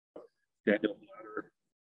Daniel Blatter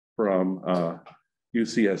from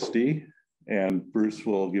UCSD, and Bruce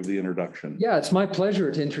will give the introduction. Yeah, it's my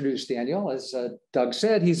pleasure to introduce Daniel. As Doug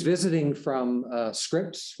said, he's visiting from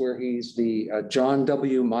Scripps, where he's the John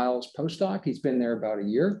W. Miles postdoc. He's been there about a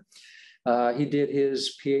year. He did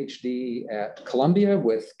his PhD at Columbia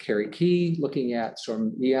with Carrie Key, looking at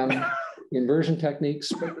some EM inversion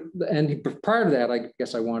techniques. And prior to that, I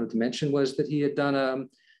guess I wanted to mention, was that he had done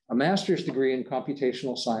a master's degree in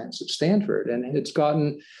computational science at Stanford, and it's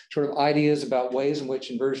gotten sort of ideas about ways in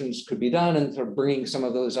which inversions could be done, and sort of bringing some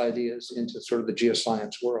of those ideas into sort of the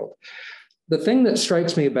geoscience world. The thing that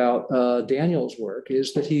strikes me about Daniel's work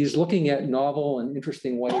is that he's looking at novel and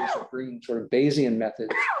interesting ways of bringing sort of Bayesian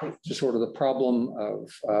methods to sort of the problem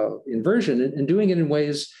of inversion, and doing it in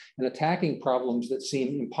ways and attacking problems that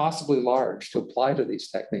seem impossibly large to apply to these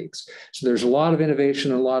techniques. So there's a lot of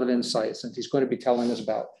innovation and a lot of insights, and he's going to be telling us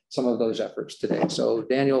about some of those efforts today. So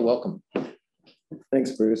Daniel, welcome.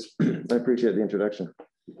 Thanks, Bruce. I appreciate the introduction.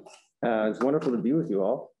 It's wonderful to be with you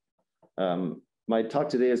all. My talk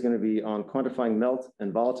today is going to be on quantifying melt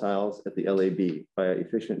and volatiles at the LAB by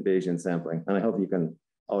efficient Bayesian sampling. And I hope you can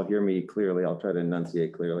all hear me clearly. I'll try to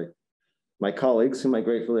enunciate clearly. My colleagues, whom I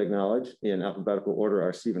gratefully acknowledge in alphabetical order,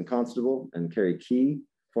 are Stephen Constable and Carrie Key,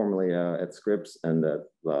 formerly at Scripps and at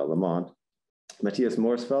Lamont. Matthias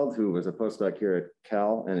Morsfeld, who was a postdoc here at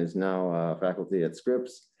Cal and is now faculty at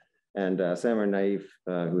Scripps, and Samer Naif,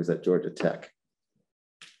 who is at Georgia Tech.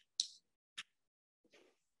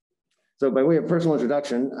 So by way of personal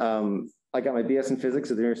introduction, I got my BS in physics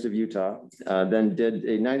at the University of Utah, then did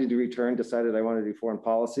a 90-degree turn, decided I wanted to do foreign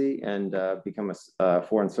policy and become a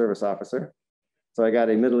foreign service officer. So I got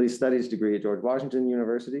a Middle East Studies degree at George Washington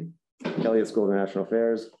University, Elliott School of International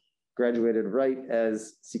Affairs, graduated right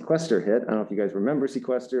as sequester hit. I don't know if you guys remember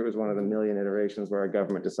sequester. It was one of the million iterations where our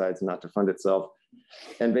government decides not to fund itself.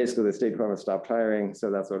 And basically the State Department stopped hiring. So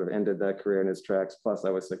that sort of ended that career in its tracks. Plus I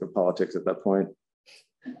was sick of politics at that point.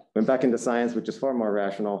 Went back into science, which is far more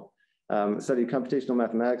rational. Studied computational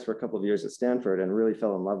mathematics for a couple of years at Stanford and really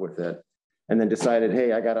fell in love with it. And then decided,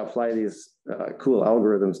 hey, I got to apply these cool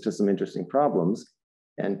algorithms to some interesting problems.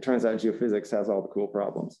 And turns out geophysics has all the cool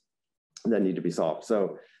problems that need to be solved.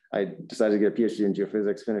 So I decided to get a PhD in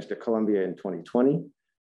geophysics, finished at Columbia in 2020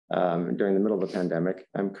 during the middle of the pandemic.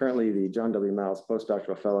 I'm currently the John W. Miles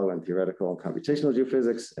postdoctoral fellow in theoretical and computational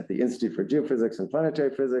geophysics at the Institute for Geophysics and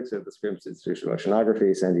Planetary Physics at the Scripps Institution of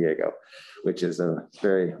Oceanography, San Diego, which is a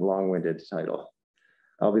very long-winded title.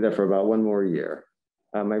 I'll be there for about one more year.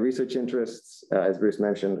 My research interests, as Bruce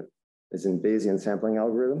mentioned, is in Bayesian sampling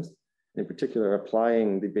algorithms, in particular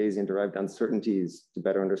applying the Bayesian-derived uncertainties to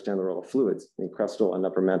better understand the role of fluids in crustal and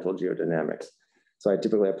upper mantle geodynamics. So I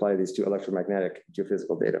typically apply these to electromagnetic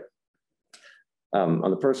geophysical data.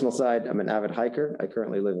 On the personal side, I'm an avid hiker. I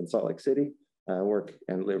currently live in Salt Lake City, work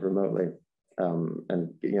and live remotely,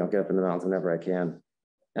 and get up in the mountains whenever I can.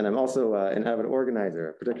 And I'm also an avid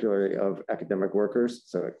organizer, particularly of academic workers.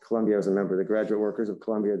 So at Columbia, I was a member of the graduate workers of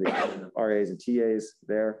Columbia, the RAs and TAs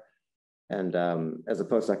there. And as a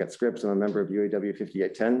postdoc at Scripps, I'm a member of UAW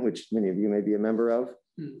 5810, which many of you may be a member of.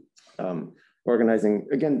 Organizing,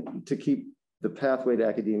 again, to keep the pathway to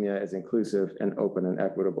academia as inclusive and open and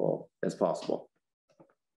equitable as possible.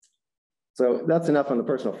 So that's enough on the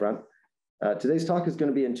personal front. Today's talk is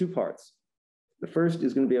going to be in two parts. The first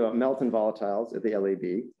is going to be about melt and volatiles at the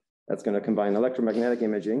LAB. That's going to combine electromagnetic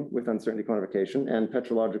imaging with uncertainty quantification and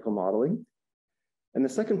petrological modeling. And the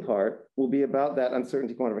second part will be about that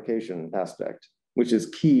uncertainty quantification aspect, which is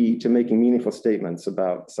key to making meaningful statements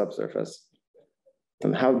about subsurface.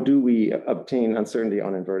 And how do we obtain uncertainty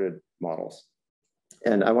on inverted models?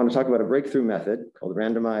 And I want to talk about a breakthrough method called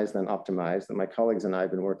randomize-then-optimize that my colleagues and I have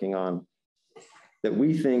been working on that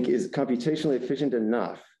we think is computationally efficient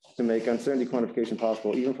enough to make uncertainty quantification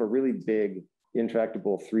possible even for really big,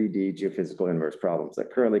 intractable 3D geophysical inverse problems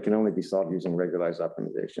that currently can only be solved using regularized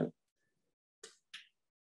optimization.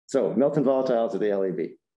 So melt and volatiles at the LAB.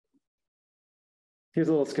 Here's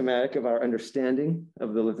a little schematic of our understanding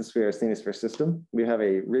of the lithosphere-asthenosphere system. We have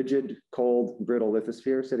a rigid, cold, brittle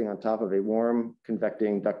lithosphere sitting on top of a warm,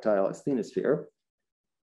 convecting, ductile asthenosphere.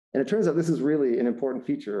 And it turns out this is really an important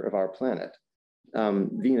feature of our planet.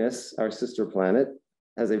 Venus, our sister planet,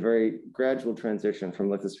 has a very gradual transition from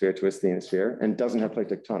lithosphere to asthenosphere and doesn't have plate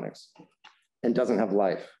tectonics and doesn't have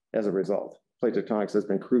life as a result. Plate tectonics has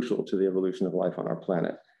been crucial to the evolution of life on our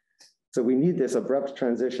planet. So we need this abrupt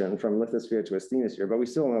transition from lithosphere to asthenosphere, but we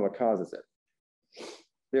still don't know what causes it.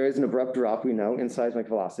 There is an abrupt drop, we know, in seismic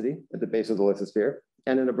velocity at the base of the lithosphere,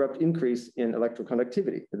 and an abrupt increase in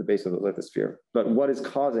electroconductivity at the base of the lithosphere. But what is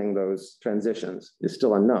causing those transitions is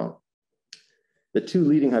still unknown. The two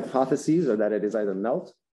leading hypotheses are that it is either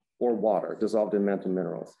melt or water dissolved in mantle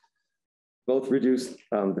minerals. Both reduce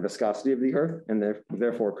the viscosity of the Earth and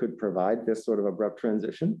therefore could provide this sort of abrupt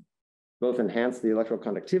transition. Both enhance the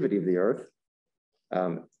electroconductivity of the Earth.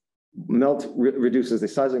 Melt reduces the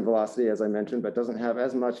seismic velocity, as I mentioned, but doesn't have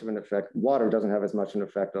as much of an effect. Water doesn't have as much an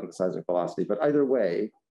effect on the seismic velocity. But either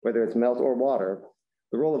way, whether it's melt or water,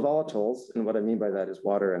 the role of volatiles, and what I mean by that is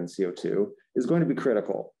water and CO2, is going to be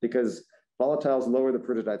critical because volatiles lower the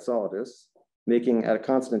peridotite solidus, making at a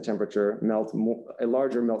constant temperature a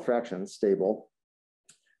larger melt fraction stable.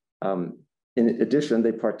 In addition,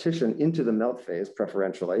 they partition into the melt phase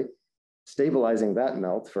preferentially, stabilizing that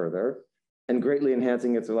melt further and greatly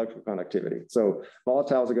enhancing its electroconductivity. So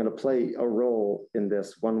volatiles are going to play a role in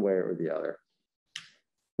this one way or the other,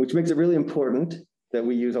 which makes it really important that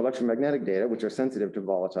we use electromagnetic data, which are sensitive to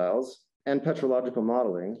volatiles, and petrological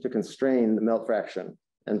modeling to constrain the melt fraction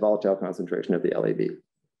and volatile concentration of the LAB.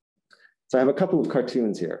 So I have a couple of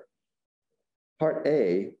cartoons here. Part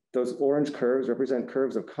A, those orange curves represent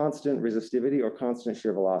curves of constant resistivity or constant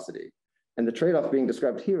shear velocity. And the trade-off being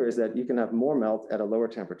described here is that you can have more melt at a lower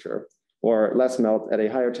temperature or less melt at a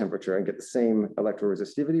higher temperature and get the same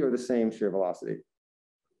electroresistivity or the same shear velocity.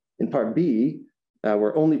 In part B,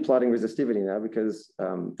 we're only plotting resistivity now because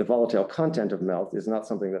the volatile content of melt is not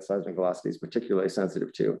something that seismic velocity is particularly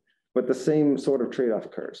sensitive to, but the same sort of trade-off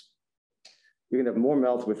occurs. You can have more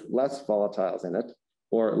melt with less volatiles in it,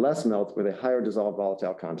 or less melt with a higher dissolved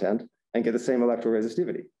volatile content and get the same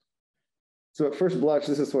electroresistivity. So at first blush,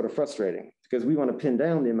 this is sort of frustrating because we want to pin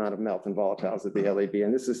down the amount of melt and volatiles at the LAB.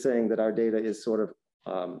 And this is saying that our data is sort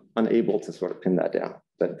of unable to sort of pin that down,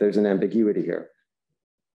 that there's an ambiguity here.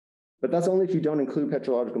 But that's only if you don't include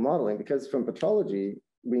petrological modeling, because from petrology,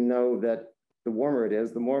 we know that the warmer it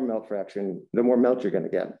is, the more melt fraction, the more melt you're going to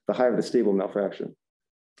get, the higher the stable melt fraction.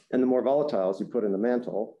 And the more volatiles you put in the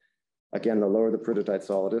mantle, again, the lower the peridotite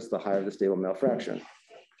solidus, the higher the stable melt fraction.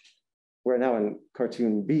 Where now in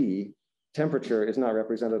cartoon B, temperature is not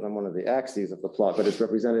represented on one of the axes of the plot, but it's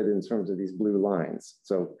represented in terms of these blue lines.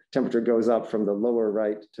 So temperature goes up from the lower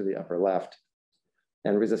right to the upper left,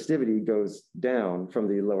 and resistivity goes down from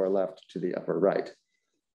the lower left to the upper right.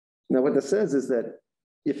 Now, what this says is that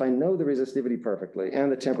if I know the resistivity perfectly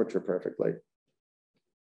and the temperature perfectly,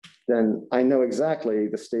 then I know exactly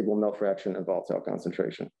the stable melt fraction and volatile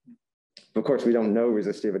concentration. Of course, we don't know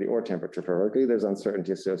resistivity or temperature perfectly. There's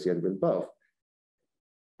uncertainty associated with both.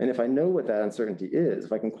 And if I know what that uncertainty is,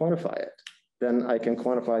 if I can quantify it, then I can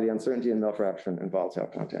quantify the uncertainty in melt fraction and volatile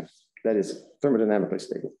content. That is thermodynamically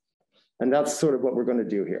stable. And that's sort of what we're going to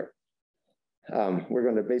do here. We're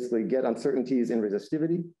going to basically get uncertainties in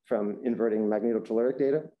resistivity from inverting magnetotelluric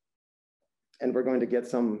data. And we're going to get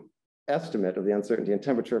some estimate of the uncertainty in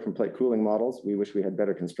temperature from plate cooling models. We wish we had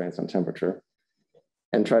better constraints on temperature.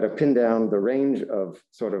 And try to pin down the range of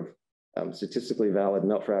sort of statistically valid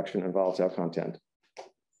melt fraction and volatile content.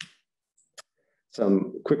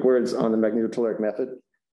 Some quick words on the magnetotelluric method.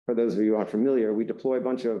 For those of you who aren't familiar, we deploy a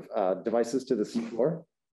bunch of devices to the seafloor.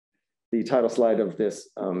 The title slide of this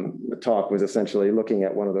talk was essentially looking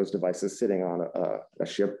at one of those devices sitting on a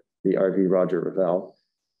ship, the RV Roger Revell.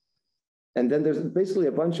 And then there's basically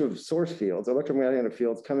a bunch of source fields, electromagnetic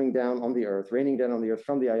fields coming down on the Earth, raining down on the Earth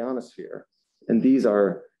from the ionosphere. And these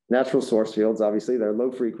are natural source fields, obviously, they're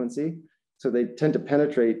low frequency. So they tend to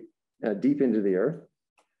penetrate deep into the Earth.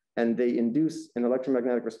 And they induce an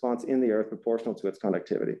electromagnetic response in the Earth proportional to its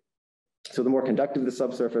conductivity. So the more conductive the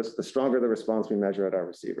subsurface, the stronger the response we measure at our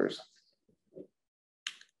receivers.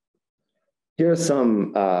 Here's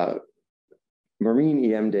some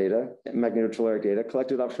marine EM data, magnetotelluric data,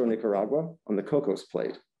 collected offshore Nicaragua on the Cocos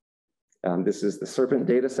plate. This is the Serpent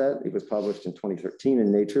data set. It was published in 2013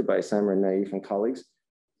 in Nature by Samar Naif and colleagues.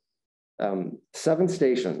 7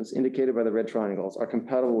 stations indicated by the red triangles are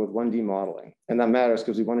compatible with 1D modeling. And that matters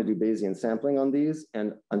because we want to do Bayesian sampling on these.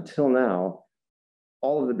 And until now,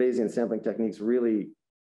 all of the Bayesian sampling techniques really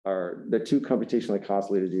they're too computationally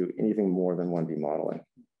costly to do anything more than 1D modeling.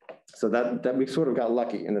 So that we sort of got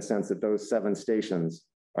lucky in the sense that those 7 stations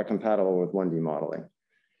are compatible with 1D modeling.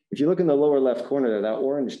 If you look in the lower left corner there, that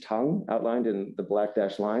orange tongue outlined in the black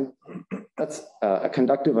dashed line, that's a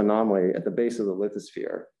conductive anomaly at the base of the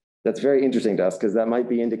lithosphere. That's very interesting to us because that might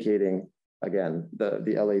be indicating, again,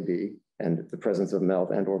 the LAB and the presence of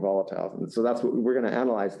melt and or volatiles. And so that's what we're going to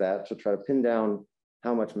analyze that to try to pin down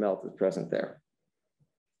how much melt is present there.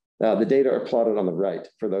 Now, the data are plotted on the right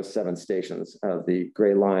for those 7 stations. The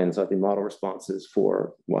gray lines are the model responses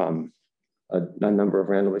for a number of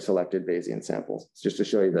randomly selected Bayesian samples. It's just to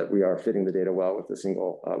show you that we are fitting the data well with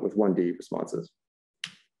with 1D responses.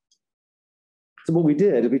 So what we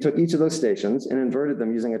did is we took each of those stations and inverted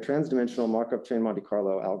them using a transdimensional Markov chain Monte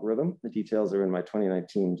Carlo algorithm. The details are in my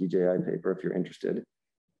 2019 GJI paper if you're interested.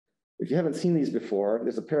 If you haven't seen these before,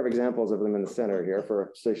 there's a pair of examples of them in the center here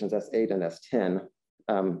for stations S8 and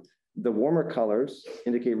S10. The warmer colors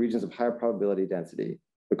indicate regions of higher probability density.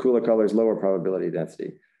 The cooler colors, lower probability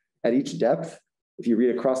density. At each depth, if you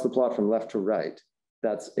read across the plot from left to right,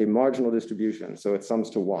 that's a marginal distribution, so it sums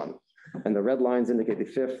to 1. And the red lines indicate the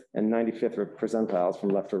 5th and 95th percentiles from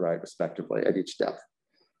left to right, respectively, at each depth.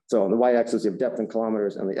 So on the y-axis, you have depth in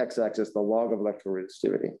kilometers, and the x-axis, the log of electrical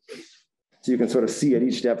resistivity. So you can sort of see at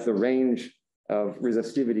each depth the range of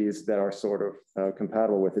resistivities that are sort of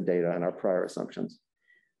compatible with the data and our prior assumptions.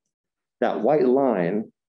 That white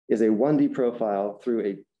line is a 1D profile through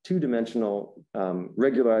a 2-dimensional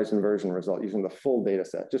regularized inversion result using the full data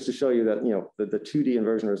set, just to show you that the 2D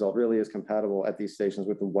inversion result really is compatible at these stations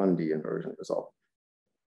with the 1D inversion result.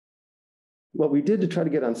 What we did to try to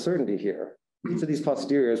get uncertainty here, each of these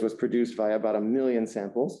posteriors was produced via about 1 million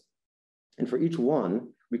samples. And for each one,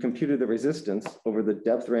 we computed the resistance over the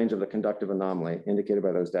depth range of the conductive anomaly indicated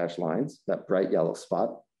by those dashed lines, that bright yellow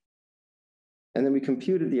spot. And then we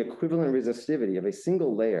computed the equivalent resistivity of a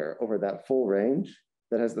single layer over that full range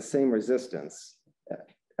that has the same resistance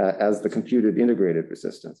as the computed integrated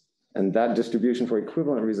resistance. And that distribution for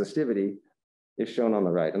equivalent resistivity is shown on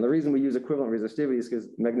the right. And the reason we use equivalent resistivity is because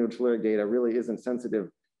magnetotelluric data really isn't sensitive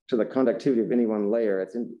to the conductivity of any one layer.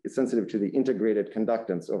 It's sensitive to the integrated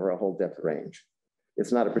conductance over a whole depth range.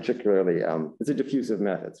 It's not a particularly, it's a diffusive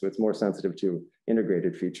method, so it's more sensitive to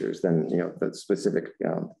integrated features than the specific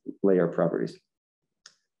layer properties.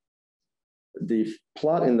 The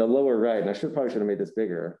plot in the lower right, and I probably should have made this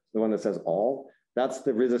bigger, the one that says all, that's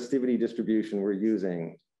the resistivity distribution we're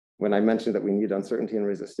using. When I mentioned that we need uncertainty and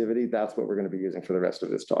resistivity, that's what we're going to be using for the rest of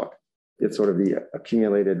this talk. It's sort of the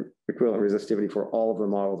accumulated equivalent resistivity for all of the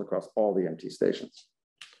models across all the MT stations.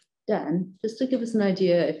 Dan, just to give us an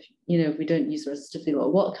idea, if we don't use resistivity,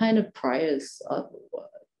 what kind of priors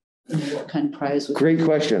Great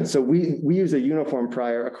question. So we use a uniform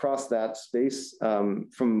prior across that space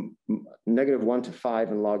from -1 to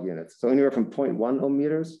 5 in log units. So anywhere from 0.1 ohm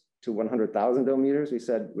meters to 100,000 ohm meters, we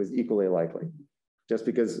said was equally likely, just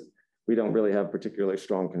because we don't really have particularly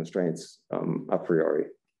strong constraints a priori.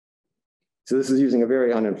 So this is using a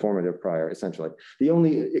very uninformative prior, essentially. The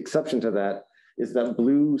only exception to that is that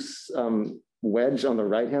blue wedge on the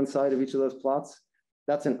right-hand side of each of those plots.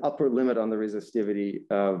 That's an upper limit on the resistivity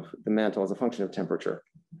of the mantle as a function of temperature.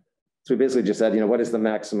 So we basically just said, what is the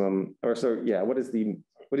maximum, what is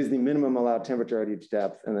the minimum allowed temperature at each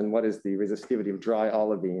depth, and then what is the resistivity of dry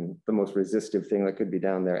olivine, the most resistive thing that could be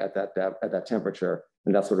down there at that depth, at that temperature,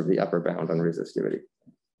 and that's sort of the upper bound on resistivity.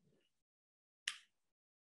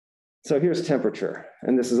 So here's temperature,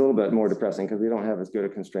 and this is a little bit more depressing because we don't have as good a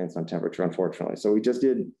constraints on temperature, unfortunately. So we just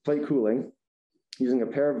did plate cooling using a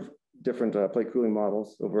pair of different plate cooling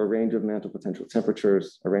models over a range of mantle potential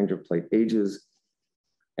temperatures, a range of plate ages,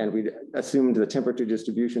 and we assumed the temperature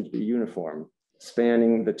distribution to be uniform,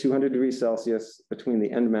 spanning the 200 degrees Celsius between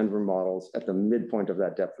the end member models at the midpoint of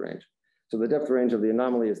that depth range. So the depth range of the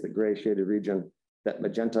anomaly is the gray shaded region, that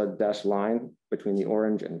magenta dashed line between the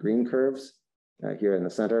orange and green curves here in the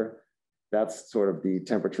center. That's sort of the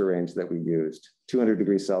temperature range that we used, 200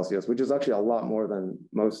 degrees Celsius, which is actually a lot more than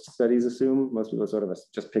most studies assume. Most people sort of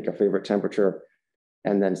just pick a favorite temperature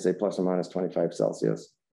and then say plus or minus 25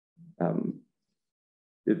 Celsius.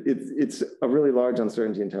 It's a really large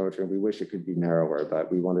uncertainty in temperature, and we wish it could be narrower, but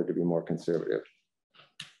we wanted to be more conservative.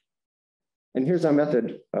 And here's our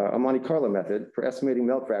method, a Monte Carlo method for estimating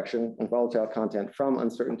melt fraction and volatile content from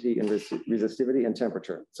uncertainty in resistivity and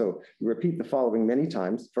temperature. So you repeat the following many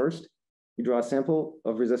times. First, you draw a sample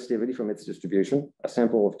of resistivity from its distribution, a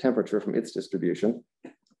sample of temperature from its distribution,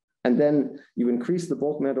 and then you increase the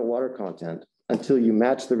bulk mantle water content until you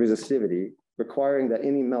match the resistivity, requiring that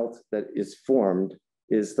any melt that is formed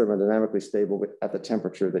is thermodynamically stable at the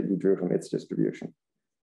temperature that you drew from its distribution.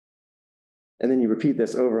 And then you repeat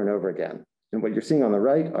this over and over again. And what you're seeing on the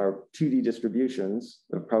right are 2D distributions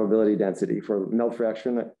of probability density for melt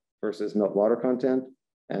fraction versus melt water content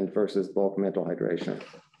and versus bulk mantle hydration.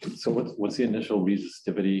 So what's the initial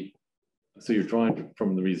resistivity? So you're drawing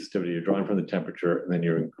from the resistivity, you're drawing from the temperature, and then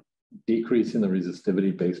you're decreasing the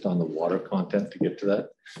resistivity based on the water content to get to that?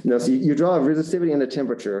 No, so you draw a resistivity and a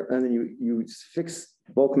temperature, and then you fix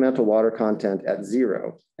bulk mantle water content at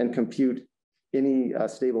 0 and compute any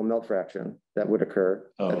stable melt fraction that would occur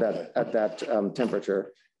at that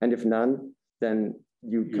temperature. And if none, then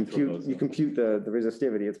you compute the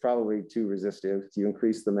resistivity. It's probably too resistive. So you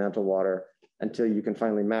increase the mantle water until you can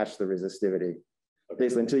finally match the resistivity.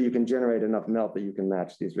 basically until you can generate enough melt that you can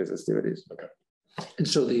match these resistivities. Okay. And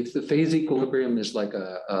so the phase equilibrium is like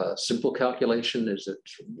a simple calculation. Is it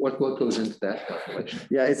what goes into that calculation?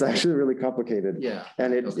 Yeah, it's actually really complicated. Yeah.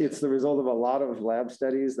 And it's the result of a lot of lab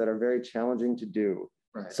studies that are very challenging to do.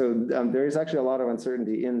 Right. So there is actually a lot of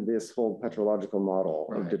uncertainty in this whole petrological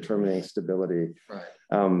model of determining stability. Right.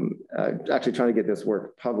 Actually trying to get this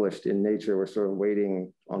work published in Nature, we're sort of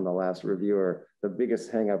waiting on the last reviewer. The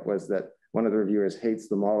biggest hangup was that one of the reviewers hates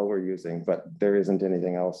the model we're using, but there isn't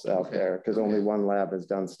anything else out there because only one lab has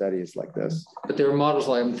done studies like this. But there are models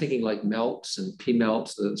like, I'm thinking like melts and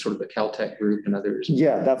P-melts, sort of the Caltech group and others.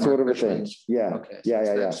 Yeah, that sort of a thing. Yeah. Okay. So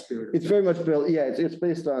Yeah. It's very much built. Yeah, it's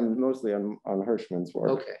based on mostly on Hirschman's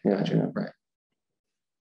work. Okay. Yeah, Gotcha. yeah. Right.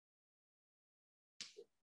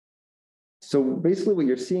 So basically what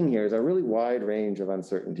you're seeing here is a really wide range of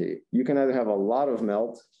uncertainty. You can either have a lot of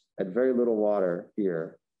melt at very little water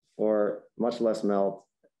here, or much less melt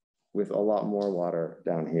with a lot more water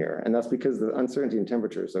down here. And that's because the uncertainty in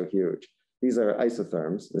temperature is so huge. These are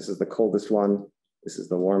isotherms. This is the coldest one. This is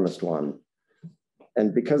the warmest one.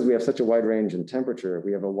 And because we have such a wide range in temperature,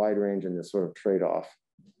 we have a wide range in this sort of trade-off.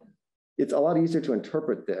 It's a lot easier to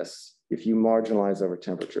interpret this if you marginalize over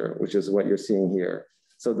temperature, which is what you're seeing here.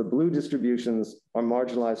 So the blue distributions are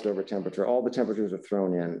marginalized over temperature. All the temperatures are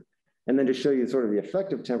thrown in. And then to show you sort of the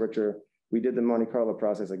effective temperature, we did the Monte Carlo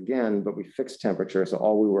process again, but we fixed temperature. So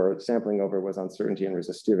all we were sampling over was uncertainty and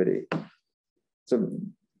resistivity. So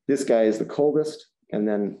this guy is the coldest, and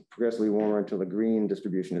then progressively warmer until the green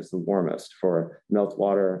distribution is the warmest for melt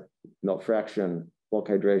water, melt fraction, bulk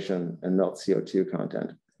hydration, and melt CO2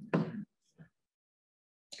 content.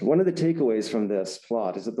 One of the takeaways from this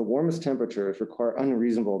plot is that the warmest temperatures require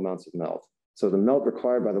unreasonable amounts of melt. So the melt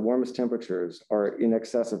required by the warmest temperatures are in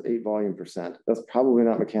excess of 8 volume%. That's probably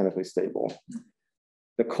not mechanically stable.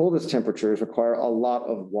 The coldest temperatures require a lot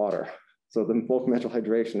of water. So the bulk mantle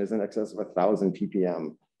hydration is in excess of 1,000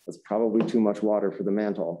 ppm. That's probably too much water for the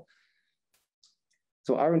mantle.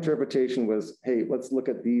 So our interpretation was, hey, let's look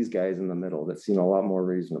at these guys in the middle that seem a lot more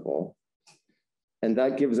reasonable. And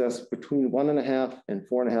that gives us between 1.5 and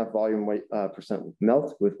 4.5 volume weight percent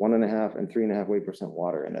melt with 1.5 and 3.5 weight%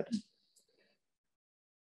 water in it.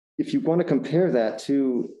 If you want to compare that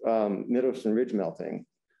to mid-ocean ridge melting,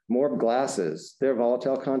 Morb glasses, their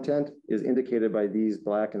volatile content is indicated by these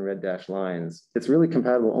black and red dashed lines. It's really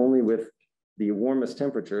compatible only with the warmest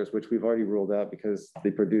temperatures, which we've already ruled out because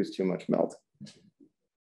they produce too much melt.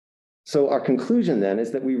 So our conclusion then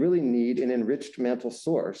is that we really need an enriched mantle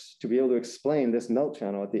source to be able to explain this melt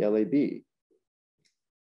channel at the LAB.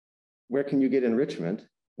 Where can you get enrichment?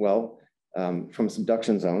 Well, from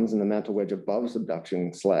subduction zones in the mantle wedge above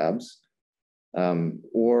subduction slabs,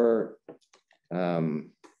 or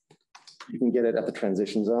you can get it at the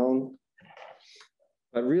transition zone.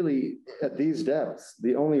 But really, at these depths,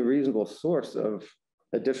 the only reasonable source of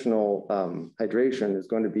additional hydration is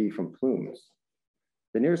going to be from plumes.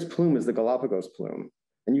 The nearest plume is the Galapagos plume.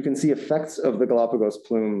 And you can see effects of the Galapagos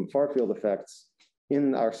plume, far field effects,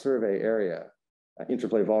 in our survey area.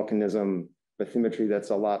 Interplay volcanism, bathymetry that's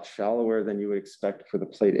a lot shallower than you would expect for the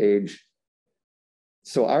plate age.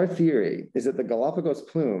 So our theory is that the Galapagos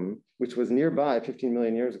plume, which was nearby 15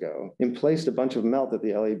 million years ago, emplaced a bunch of melt at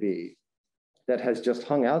the LAB that has just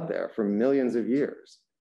hung out there for millions of years,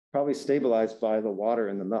 probably stabilized by the water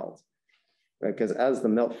in the melt, right? Because as the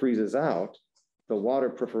melt freezes out, the water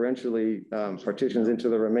preferentially partitions into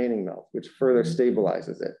the remaining melt, which further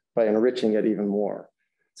stabilizes it by enriching it even more.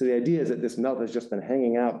 So the idea is that this melt has just been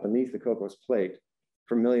hanging out beneath the Cocos plate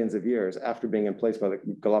for millions of years after being emplaced by the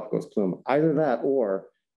Galapagos plume. Either that or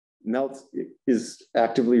melt is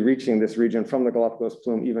actively reaching this region from the Galapagos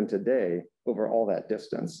plume even today over all that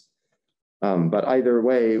distance. But either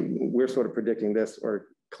way, we're sort of predicting this or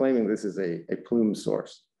claiming this is a plume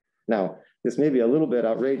source. Now, this may be a little bit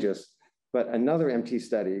outrageous, but another MT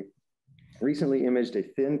study recently imaged a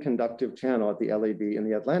thin conductive channel at the LAB in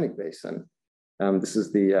the Atlantic Basin. This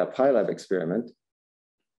is the PyLab experiment.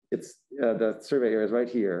 It's the survey area is right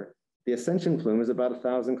here. The ascension plume is about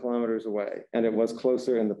 1,000 kilometers away, and it was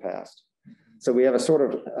closer in the past. So we have a sort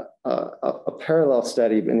of a parallel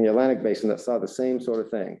study in the Atlantic Basin that saw the same sort of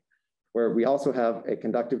thing, where we also have a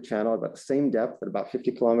conductive channel about the same depth, at about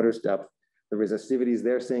 50 kilometers depth. The resistivities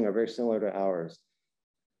they're seeing are very similar to ours.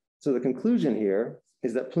 So the conclusion here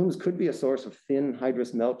is that plumes could be a source of thin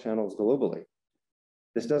hydrous melt channels globally.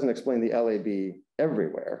 This doesn't explain the LAB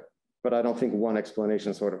everywhere, but I don't think one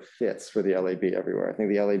explanation sort of fits for the LAB everywhere. I think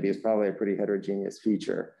the LAB is probably a pretty heterogeneous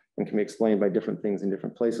feature and can be explained by different things in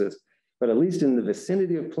different places, but at least in the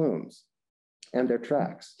vicinity of plumes and their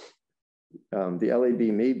tracks, the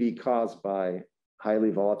LAB may be caused by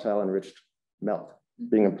highly volatile enriched melt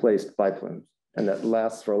being emplaced by plumes. And that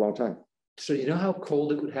lasts for a long time. So you know how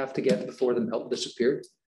cold it would have to get before the melt disappeared?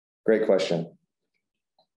 Great question.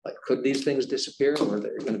 Like, could these things disappear, or are they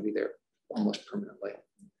going to be there almost permanently?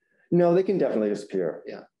 No, they can definitely disappear.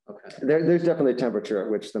 Yeah, okay. There's definitely a temperature at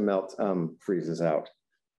which the melt freezes out,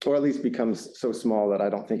 or at least becomes so small that I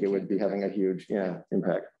don't think it would be having a huge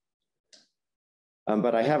impact.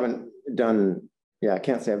 But I haven't done, I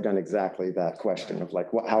can't say I've done exactly that question of like,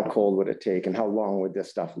 how cold would it take and how long would this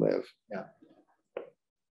stuff live? Yeah.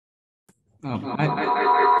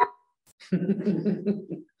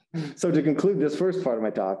 So to conclude this first part of my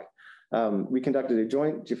talk, we conducted a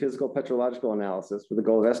joint geophysical petrological analysis with the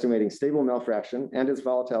goal of estimating stable melt fraction and its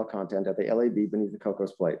volatile content at the LAB beneath the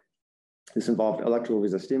Cocos plate. This involved electrical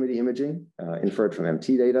resistivity imaging inferred from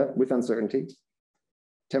MT data with uncertainty,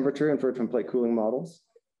 temperature inferred from plate cooling models,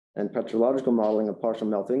 and petrological modeling of partial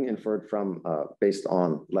melting inferred from based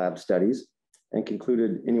on lab studies, and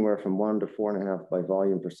concluded anywhere from 1 to 4.5 by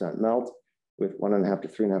volume % melt with 1.5 to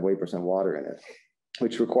 3.5 weight % water in it,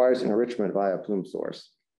 which requires enrichment via plume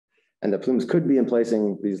source. And the plumes could be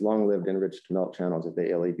emplacing these long-lived enriched melt channels at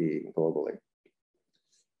the LAB globally.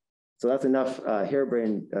 So that's enough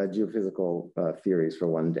harebrained geophysical theories for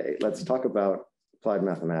one day. Let's talk about applied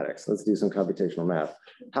mathematics. Let's do some computational math.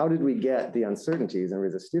 How did we get the uncertainties and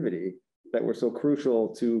resistivity that were so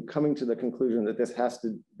crucial to coming to the conclusion that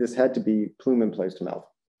this had to be plume in place to melt?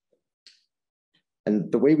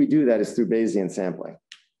 And the way we do that is through Bayesian sampling.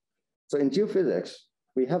 So in geophysics,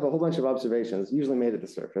 we have a whole bunch of observations, usually made at the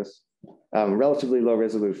surface, relatively low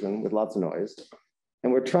resolution with lots of noise.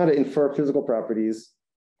 And we're trying to infer physical properties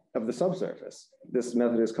of the subsurface. This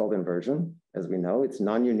method is called inversion. As we know, it's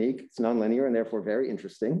non-unique, it's non-linear, and therefore very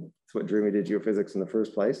interesting. It's what drew me to geophysics in the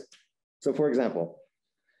first place. So for example,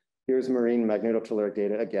 here's marine magnetotelluric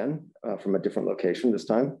data again, from a different location this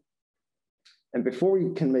time. And before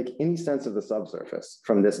we can make any sense of the subsurface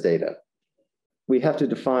from this data, we have to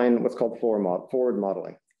define what's called forward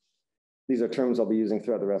modeling. These are terms I'll be using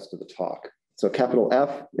throughout the rest of the talk. So capital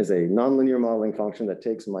F is a nonlinear modeling function that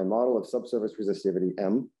takes my model of subsurface resistivity,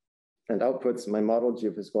 M, and outputs my modeled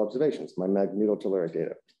geophysical observations, my magnetotelluric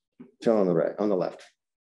data, shown on the right, on the left.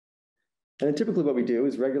 And then typically what we do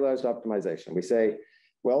is regularized optimization. We say,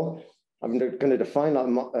 well, I'm going to define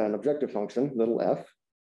an objective function, little f,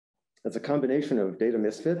 that's a combination of data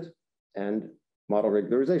misfit and model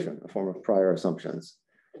regularization, a form of prior assumptions.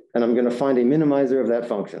 And I'm going to find a minimizer of that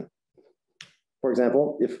function. For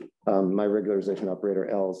example, if my regularization operator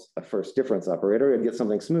L's a first difference operator, I'd get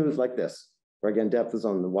something smooth like this, where again, depth is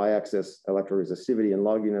on the y-axis, electroresistivity in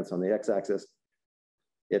log units on the x-axis.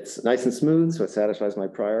 It's nice and smooth, so it satisfies my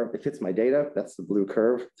prior. It fits my data. That's the blue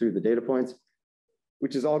curve through the data points,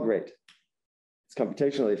 which is all great. It's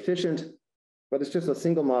computationally efficient, but it's just a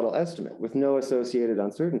single model estimate with no associated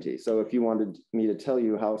uncertainty. So if you wanted me to tell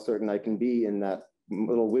you how certain I can be in that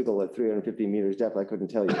little wiggle at 350 meters depth, I couldn't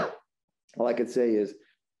tell you. All I could say is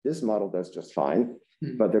this model does just fine,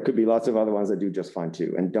 but there could be lots of other ones that do just fine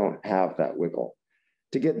too and don't have that wiggle.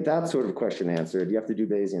 To get that sort of question answered, you have to do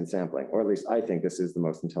Bayesian sampling, or at least I think this is the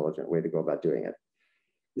most intelligent way to go about doing it.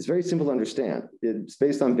 It's very simple to understand. It's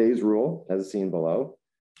based on Bayes' rule, as seen below.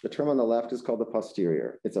 The term on the left is called the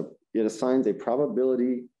posterior. It assigns a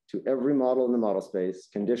probability to every model in the model space,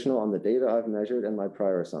 conditional on the data I've measured and my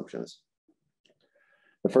prior assumptions.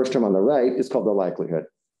 The first term on the right is called the likelihood.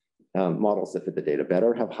 Models that fit the data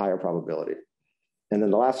better have higher probability. And then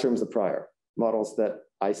the last term is the prior. Models that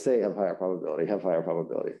I say have higher probability have higher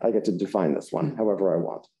probability. I get to define this one however I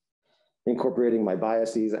want, incorporating my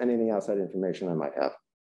biases and any outside information I might have.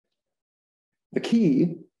 The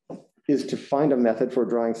key is to find a method for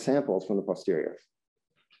drawing samples from the posterior.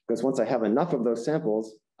 Because once I have enough of those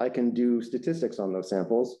samples, I can do statistics on those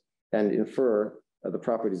samples and infer the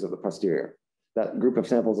properties of the posterior. That group of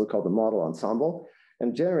samples is called the model ensemble,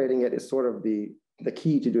 and generating it is sort of the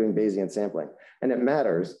key to doing Bayesian sampling. And it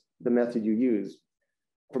matters the method you use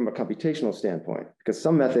from a computational standpoint, because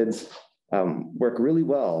some methods work really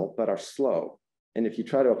well, but are slow. And if you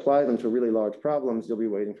try to apply them to really large problems, you'll be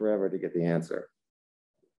waiting forever to get the answer.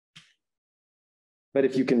 But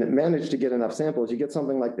if you can manage to get enough samples, you get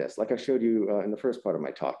something like this, like I showed you in the first part of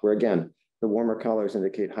my talk, where again, the warmer colors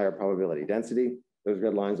indicate higher probability density. Those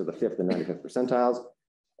red lines are the 5th and 95th percentiles.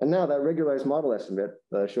 And now that regularized model estimate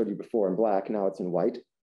that I showed you before in black, now it's in white,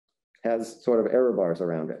 has sort of error bars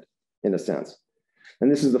around it, in a sense.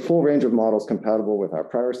 And this is the full range of models compatible with our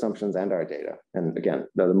prior assumptions and our data. And again,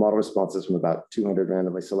 the model responses from about 200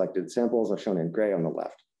 randomly selected samples are shown in gray on the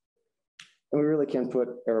left. And we really can't put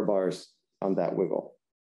error bars on that wiggle,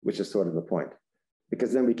 which is sort of the point.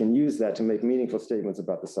 because then we can use that to make meaningful statements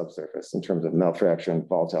about the subsurface in terms of melt fraction,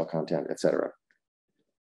 volatile content, et cetera.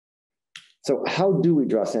 So how do we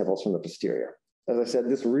draw samples from the posterior? As I said,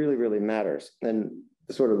 this really, really matters. And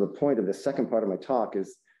sort of the point of the second part of my talk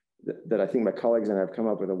is that I think my colleagues and I have come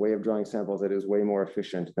up with a way of drawing samples that is way more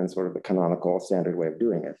efficient than sort of the canonical standard way of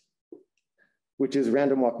doing it, which is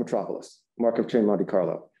random walk metropolis, Markov chain Monte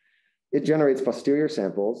Carlo. It generates posterior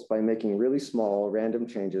samples by making really small random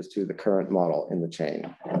changes to the current model in the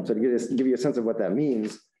chain. So to give you a sense of what that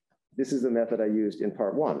means, this is the method I used in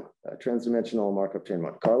part one, transdimensional Markov chain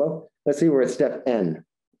Monte Carlo. Let's say we're at step n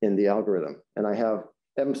in the algorithm, and I have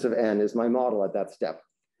m sub n is my model at that step.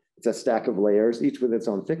 It's a stack of layers, each with its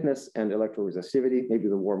own thickness and electroresistivity. Maybe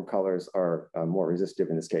the warm colors are more resistive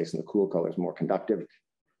in this case, and the cool colors more conductive.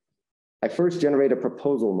 I first generate a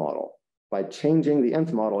proposal model by changing the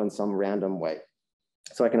nth model in some random way.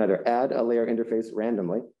 So I can either add a layer interface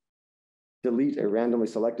randomly, delete a randomly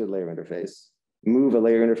selected layer interface, move a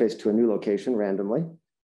layer interface to a new location randomly,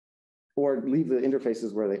 or leave the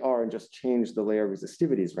interfaces where they are and just change the layer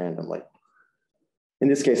resistivities randomly. In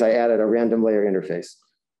this case, I added a random layer interface.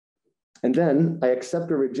 And then I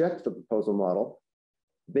accept or reject the proposal model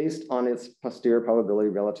based on its posterior probability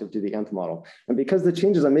relative to the nth model. And because the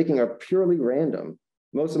changes I'm making are purely random,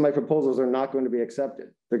 most of my proposals are not going to be accepted.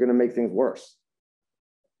 They're going to make things worse.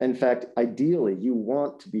 In fact, ideally, you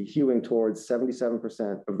want to be hewing towards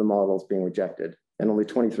 77% of the models being rejected and only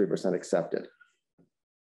 23% accepted.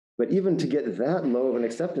 But even to get that low of an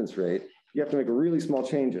acceptance rate, you have to make really small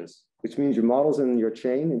changes, which means your models in your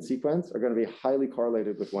chain in sequence are going to be highly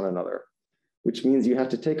correlated with one another, which means you have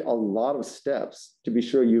to take a lot of steps to be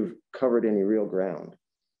sure you've covered any real ground.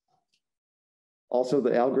 Also,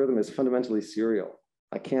 the algorithm is fundamentally serial.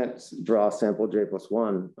 I can't draw sample j plus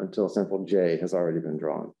 1 until sample j has already been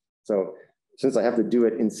drawn. So since I have to do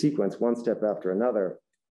it in sequence, one step after another,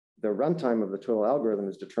 the runtime of the total algorithm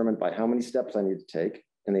is determined by how many steps I need to take.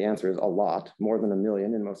 And the answer is a lot, more than 1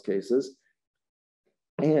 million in most cases.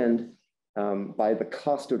 And by the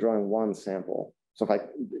cost of drawing one sample. So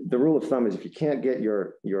the rule of thumb is if you can't get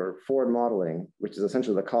your forward modeling, which is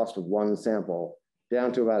essentially the cost of one sample,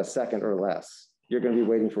 down to about a second or less, you're going to be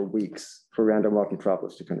waiting for weeks for random walk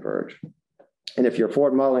metropolis to converge. And if your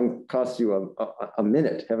forward modeling costs you a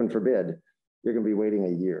minute, heaven forbid, you're going to be waiting a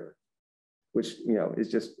year, which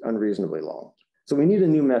is just unreasonably long. So we need a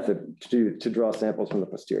new method to draw samples from the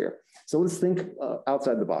posterior. So let's think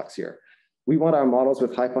outside the box here. We want our models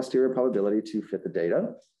with high posterior probability to fit the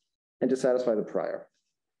data and to satisfy the prior.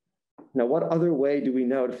 Now, what other way do we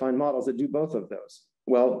know to find models that do both of those?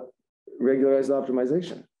 Well, regularized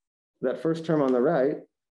optimization. That first term on the right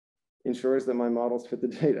ensures that my models fit the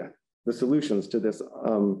data. The solutions to this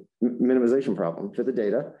minimization problem fit the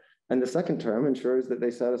data. And the second term ensures that they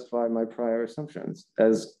satisfy my prior assumptions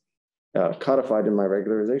as codified in my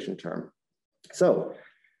regularization term. So if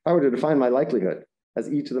I were to define my likelihood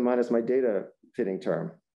as e to the minus my data fitting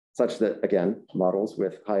term, such that, again, models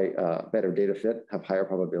with better data fit have higher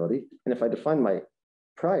probability. And if I define my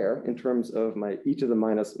prior in terms of my e to the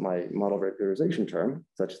minus my model regularization term,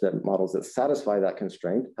 such that models that satisfy that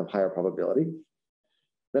constraint have higher probability,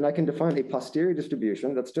 then I can define a posterior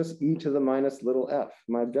distribution that's just e to the minus little f,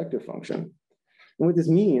 my objective function. And what this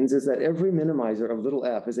means is that every minimizer of little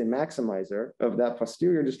f is a maximizer of that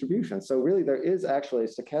posterior distribution. So really there is actually a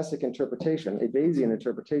stochastic interpretation, a Bayesian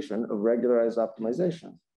interpretation of regularized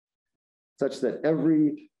optimization, such that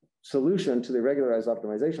every solution to the regularized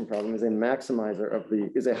optimization problem is a maximizer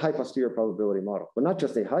is a high posterior probability model, but not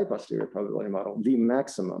just a high posterior probability model, the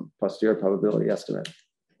maximum posterior probability estimate.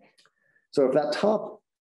 So if that top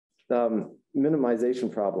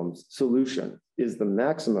minimization problem's solution is the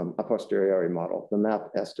maximum a posteriori model, the MAP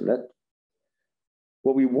estimate,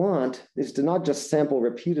 what we want is to not just sample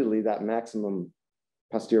repeatedly that maximum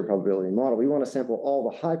posterior probability model. We want to sample all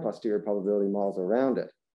the high posterior probability models around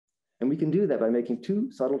it. And we can do that by making two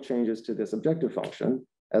subtle changes to this objective function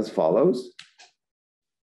as follows.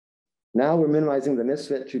 Now we're minimizing the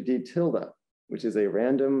misfit to d tilde, which is a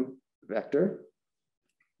random vector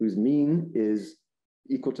whose mean is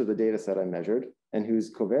equal to the data set I measured and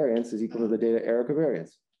whose covariance is equal to the data error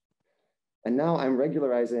covariance. And now I'm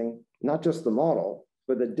regularizing not just the model,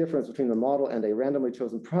 but the difference between the model and a randomly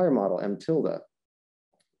chosen prior model, m tilde,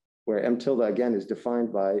 where m tilde again is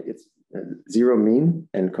defined by its zero mean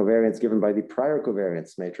and covariance given by the prior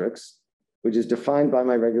covariance matrix, which is defined by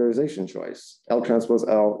my regularization choice, L transpose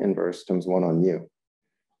L inverse times 1 on mu.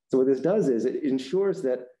 So what this does is it ensures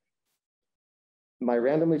that my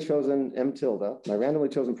randomly chosen m tilde, my randomly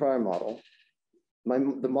chosen prior model,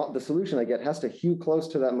 the solution I get has to hew close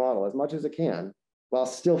to that model as much as it can while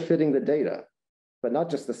still fitting the data. but not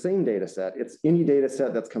just the same data set. It's any data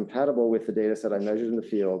set that's compatible with the data set I measured in the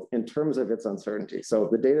field in terms of its uncertainty. So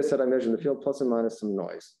the data set I measured in the field plus or minus some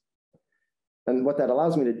noise. And what that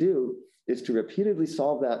allows me to do is to repeatedly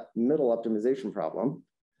solve that middle optimization problem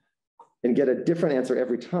and get a different answer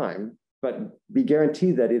every time, but be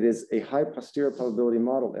guaranteed that it is a high posterior probability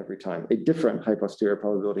model every time, a different high posterior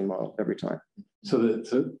probability model every time. So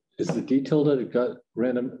is the D tilde got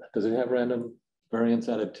random, does it have random variance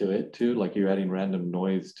added to it too? Like you're adding random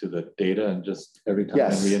noise to the data and just every time?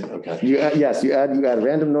 Yes. Okay. Yes, you add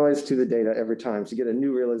random noise to the data every time to get a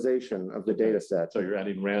new realization of the data set. So you're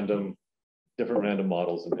adding different random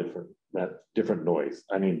models and different noise.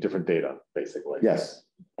 I mean, different data, basically. Yes,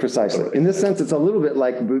 precisely. In this sense, it's a little bit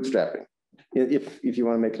like bootstrapping, if you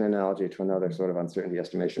want to make an analogy to another sort of uncertainty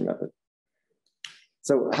estimation method.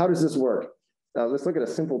 So how does this work? Let's look at a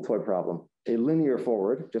simple toy problem. A linear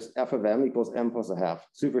forward, just f of m equals m plus a half,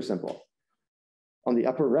 super simple. On the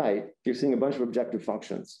upper right, you're seeing a bunch of objective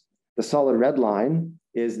functions. The solid red line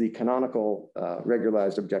is the canonical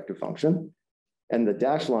regularized objective function. And the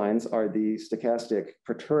dashed lines are the stochastic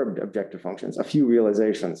perturbed objective functions, a few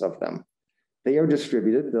realizations of them. They are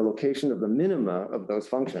distributed, the location of the minima of those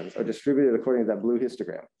functions are distributed according to that blue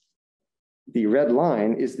histogram. The red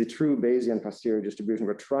line is the true Bayesian posterior distribution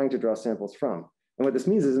we're trying to draw samples from. And what this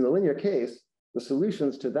means is in the linear case, the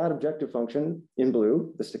solutions to that objective function in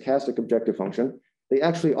blue, the stochastic objective function, they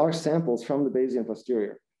actually are samples from the Bayesian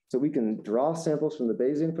posterior. So we can draw samples from the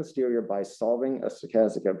Bayesian posterior by solving a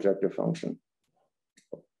stochastic objective function,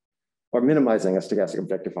 or minimizing a stochastic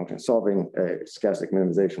objective function, solving a stochastic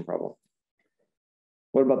minimization problem.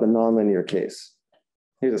 What about the nonlinear case?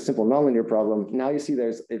 Here's a simple nonlinear problem. Now you see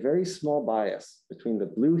there's a very small bias between the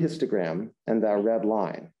blue histogram and that red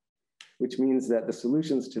line, which means that the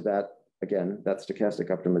solutions to that, again, that stochastic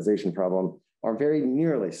optimization problem are very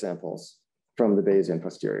nearly samples from the Bayesian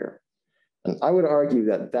posterior. And I would argue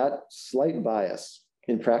that that slight bias,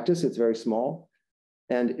 in practice, it's very small,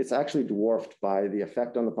 and it's actually dwarfed by the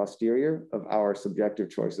effect on the posterior of our subjective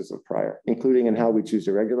choices of prior, including in how we choose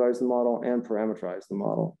to regularize the model and parameterize the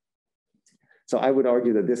model. So I would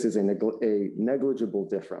argue that this is a negligible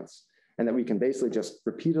difference, and that we can basically just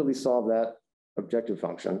repeatedly solve that objective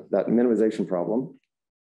function, that minimization problem,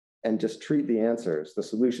 and just treat the answers, the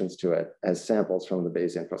solutions to it, as samples from the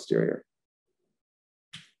Bayesian posterior.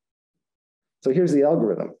 So here's the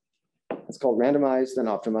algorithm. It's called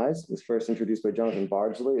randomize-then-optimize. It was first introduced by Jonathan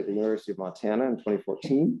Bardsley at the University of Montana in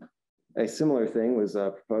 2014. A similar thing was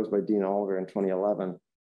proposed by Dean Oliver in 2011.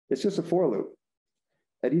 It's just a for loop.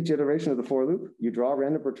 At each iteration of the for loop, you draw a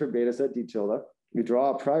random perturbed data set, D tilde, you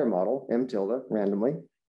draw a prior model, M tilde, randomly,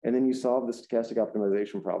 and then you solve the stochastic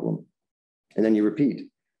optimization problem. And then you repeat.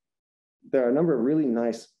 There are a number of really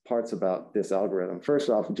nice parts about this algorithm. First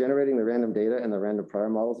off, generating the random data and the random prior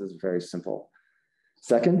models is very simple.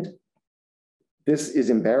 Second, this is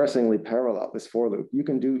embarrassingly parallel, this for loop. You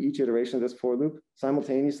can do each iteration of this for loop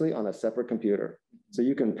simultaneously on a separate computer. So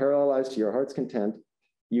you can parallelize to your heart's content.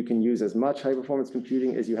 You can use as much high performance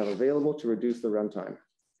computing as you have available to reduce the runtime,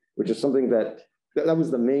 which is something that was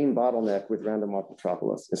the main bottleneck with random walk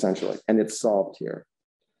metropolis, essentially, and it's solved here.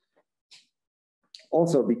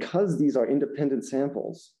 Also, because these are independent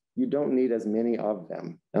samples, you don't need as many of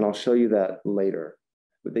them, and I'll show you that later.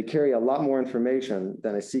 But they carry a lot more information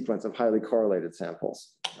than a sequence of highly correlated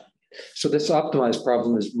samples. So this optimized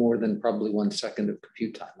problem is more than probably 1 second of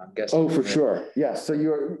compute time, I'm guessing. Oh, for sure. Yes.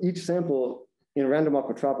 So each sample in random walk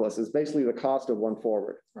metropolis is basically the cost of one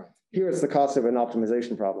forward. Right. Here it's the cost of an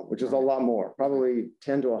optimization problem, which is a lot more, probably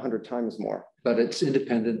 10 to 100 times more. But it's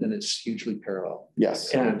independent and it's hugely parallel.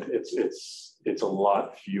 Yes. And it's a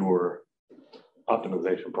lot fewer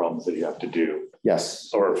optimization problems that you have to do. Yes.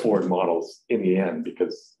 Or forward models in the end,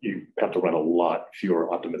 because you have to run a lot fewer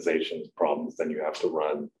optimization problems than you have to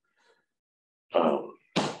run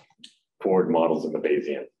forward models in the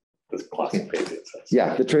Bayesian, this classic Bayesian sense.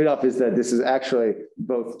 Yeah, the trade-off is that this is actually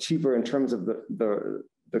both cheaper in terms of the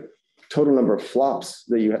total number of flops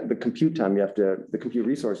that you have, the compute time you have to, the compute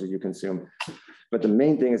resources you consume. But the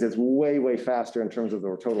main thing is it's way, way faster in terms of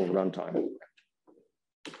the total runtime.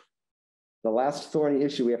 The last thorny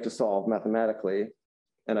issue we have to solve mathematically,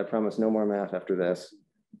 and I promise no more math after this,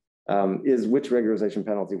 is which regularization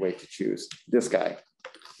penalty weight to choose. This guy.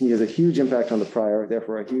 He has a huge impact on the prior,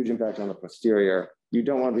 therefore a huge impact on the posterior. You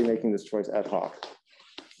don't want to be making this choice ad hoc,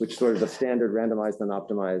 which sort of the standard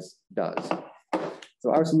randomize-then-optimize does. So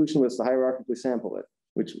our solution was to hierarchically sample it,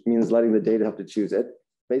 which means letting the data help to choose it.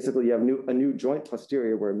 Basically, you have a new joint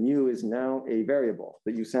posterior where mu is now a variable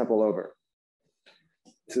that you sample over.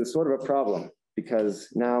 This is sort of a problem because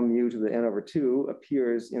now mu to the n over 2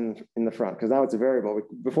 appears in the front, because now it's a variable.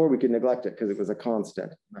 Before we could neglect it because it was a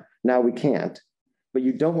constant. Now we can't. But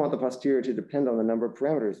you don't want the posterior to depend on the number of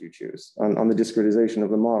parameters you choose, on the discretization of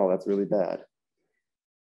the model. That's really bad.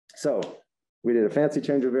 So we did a fancy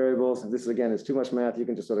change of variables. This, again, is too much math. You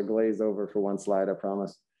can just sort of glaze over for one slide, I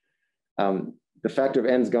promise. The factor of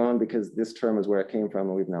n's gone because this term is where it came from,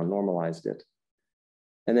 and we've now normalized it.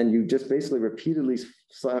 And then you just basically repeatedly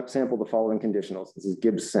sample the following conditionals. This is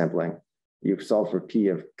Gibbs sampling. You've solved for P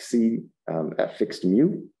of Xi at fixed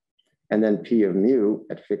mu, and then P of mu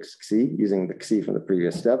at fixed Xi using the Xi from the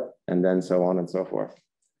previous step, and then so on and so forth.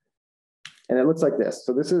 And it looks like this.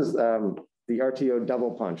 So this is the RTO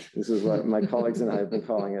double punch. This is what my colleagues and I have been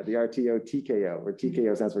calling it, the RTO TKO, where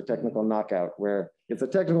TKO stands for technical knockout, where it's a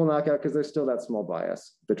technical knockout because there's still that small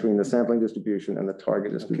bias between the sampling distribution and the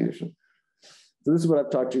target distribution. Okay. So this is what I've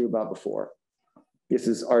talked to you about before. This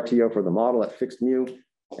is RTO for the model at fixed mu.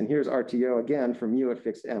 And here's RTO again for mu at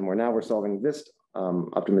fixed m, where now we're solving this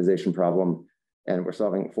optimization problem, and we're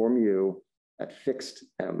solving for mu at fixed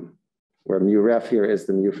m, where mu ref here is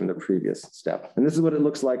the mu from the previous step. And this is what it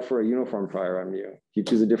looks like for a uniform prior on mu. If you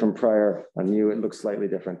choose a different prior on mu, it looks slightly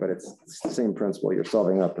different, but it's the same principle. You're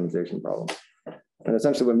solving an optimization problem. And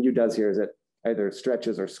essentially what mu does here is it either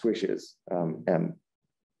stretches or squishes m,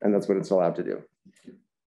 and that's what it's allowed to do.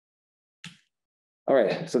 All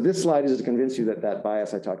right, so this slide is to convince you that that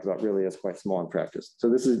bias I talked about really is quite small in practice. So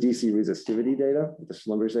this is DC resistivity data, the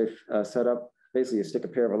Schlumberger setup. Basically, you stick a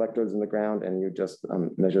pair of electrodes in the ground and you just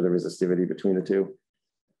measure the resistivity between the two.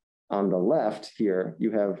 On the left here,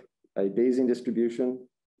 you have a Bayesian distribution,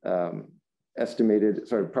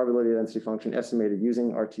 probability density function estimated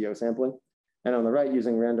using RTO sampling. And on the right,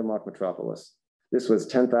 using random walk metropolis. This was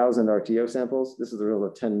 10,000 RTO samples. This is the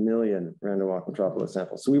result of 10 million random walk metropolis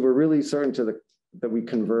samples. So we were really certain that we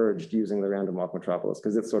converged using the random walk metropolis,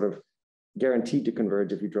 because it's sort of guaranteed to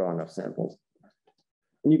converge if you draw enough samples.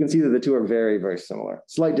 And you can see that the two are very, very similar.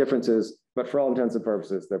 Slight differences, but for all intents and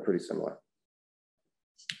purposes, they're pretty similar.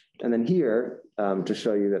 And then here, to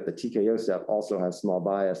show you that the TKO step also has small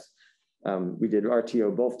bias, we did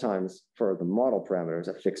RTO both times for the model parameters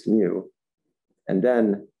at fixed mu. And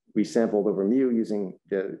then we sampled over mu using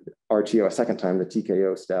the RTO a second time, the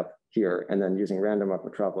TKO step here, and then using random walk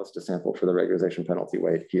metropolis to sample for the regularization penalty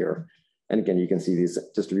weight here. And again, you can see these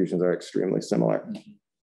distributions are extremely similar.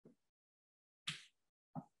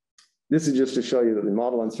 This is just to show you that the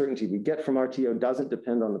model uncertainty we get from RTO doesn't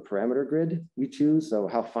depend on the parameter grid we choose. So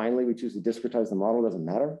how finely we choose to discretize the model doesn't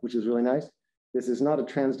matter, which is really nice. This is not a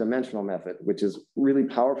transdimensional method, which is really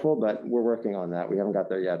powerful, but we're working on that. We haven't got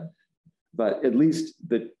there yet. But at least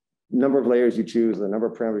the number of layers you choose, the number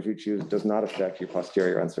of parameters you choose does not affect your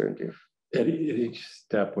posterior uncertainty. At each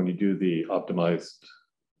step, when you do the optimized,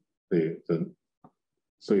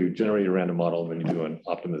 so you generate a random model and then you do an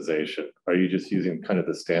optimization, are you just using kind of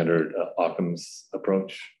the standard Occam's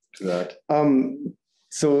approach to that?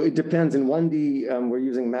 So it depends. In 1D, we're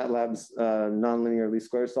using MATLAB's nonlinear least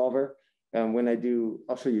square solver. When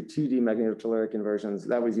I'll show you 2D Magnetotelluric inversions,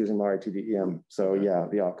 that was using Mari 2D EM. So yeah,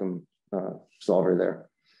 the Occam solver there.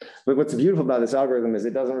 But what's beautiful about this algorithm is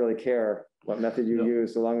it doesn't really care what method you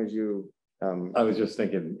use, so long as you. I was just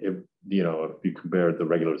thinking, if you compare the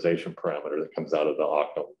regularization parameter that comes out of the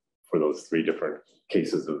Occam for those three different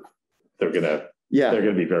cases of, they're gonna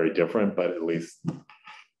be very different, but at least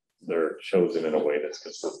they're chosen in a way that's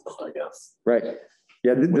consistent, I guess. Right.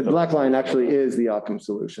 Yeah, the black line actually is the Occam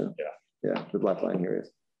solution. Yeah. Yeah, the black line here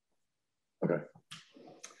is. Okay.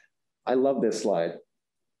 I love this slide.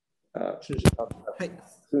 Sorry.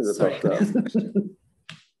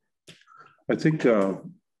 I think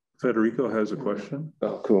Federico has a question.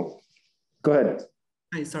 Oh, cool. Go ahead.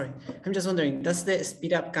 Hi, sorry. I'm just wondering, does the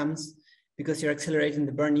speed up comes because you're accelerating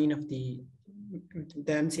the burn-in of the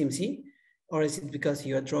MCMC, or is it because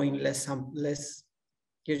you are drawing less?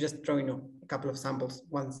 You're just drawing a couple of samples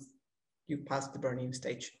once you pass the burn-in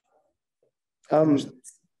stage?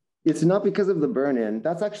 It's not because of the burn-in.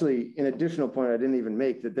 That's actually an additional point I didn't even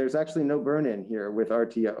make, that there's actually no burn-in here with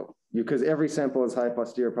RTO, because every sample is high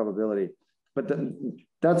posterior probability. But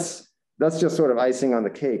that's just sort of icing on the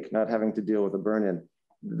cake, not having to deal with a burn-in.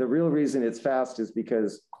 The real reason it's fast is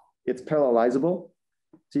because it's parallelizable.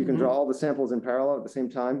 So you can draw all the samples in parallel at the same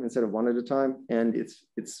time instead of one at a time. And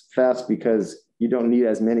it's fast because you don't need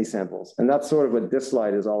as many samples. And that's sort of what this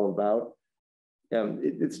slide is all about.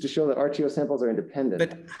 It's to show that RTO samples are independent.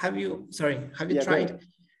 But have you tried?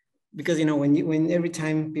 Because when every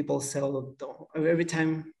time people every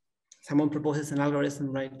time someone proposes an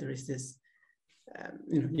algorithm, right, there is this,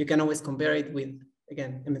 you can always compare it with,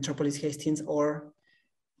 again, a Metropolis Hastings or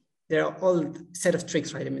there are all set of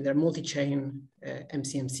tricks, right? I mean, there are multi-chain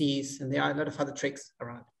MCMCs, and there are a lot of other tricks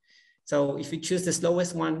around. So if you choose the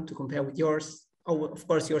slowest one to compare with yours, oh, of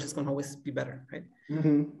course, yours is going to always be better, right?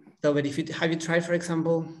 Mm-hmm. So, but if you have you tried, for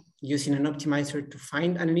example, using an optimizer to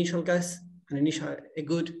find an initial guess, a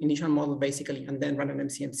good initial model, basically, and then run an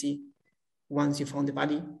MCMC once you found the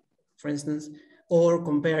body, for instance, or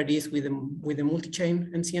compare this with a multi-chain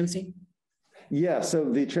MCMC? Yeah, so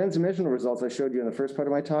the transdimensional results I showed you in the first part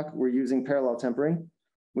of my talk were using parallel tempering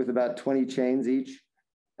with about 20 chains each.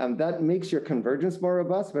 That makes your convergence more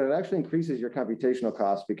robust, but it actually increases your computational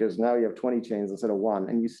cost because now you have 20 chains instead of one,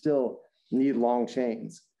 and you still need long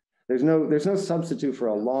chains. There's no substitute for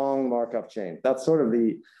a long Markov chain. That's sort of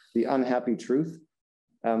the unhappy truth.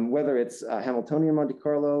 Whether it's Hamiltonian Monte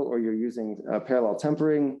Carlo or you're using parallel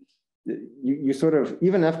tempering, you sort of,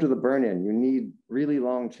 even after the burn-in, you need really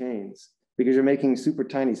long chains because you're making super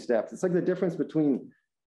tiny steps. It's like the difference between,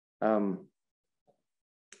 I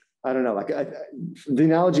don't know, like the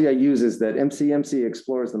analogy I use is that MCMC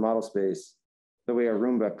explores the model space the way a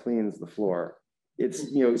Roomba cleans the floor. It's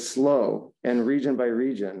slow and region by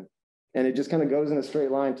region, and it just kind of goes in a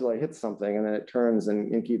straight line till it hits something, and then it turns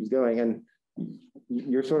and keeps going. And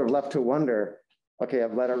you're sort of left to wonder, okay,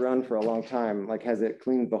 I've let it run for a long time. Like, has it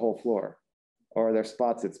cleaned the whole floor? Or are there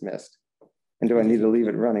spots it's missed? And do I need to leave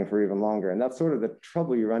it running for even longer? And that's sort of the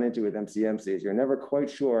trouble you run into with MCMCs. You're never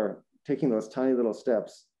quite sure, taking those tiny little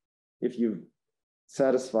steps, if you've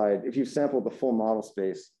sampled the full model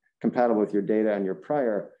space compatible with your data and your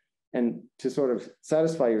prior. And to sort of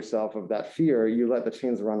satisfy yourself of that fear, you let the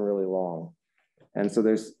chains run really long. And so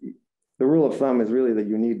the rule of thumb is really that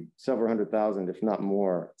you need several 100,000, if not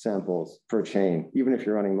more, samples per chain, even if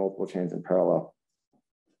you're running multiple chains in parallel.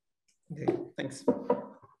 Okay, thanks.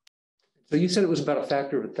 So you said it was about a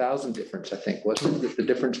factor of 1,000 difference, I think, wasn't it? The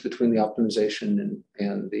difference between the optimization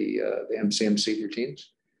and the MCMC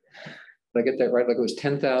routines? Did I get that right? Like it was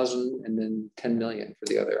 10,000 and then 10 million for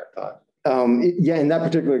the other, I thought. Yeah, in that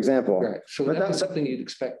particular example. Right. So would that be something you'd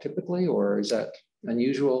expect typically, or is that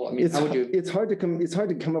unusual? I mean, how would you? It's hard to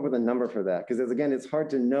come up with a number for that because, again, it's hard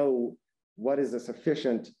to know what is a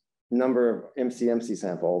sufficient number of MCMC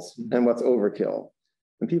samples and what's overkill.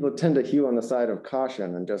 And people tend to hew on the side of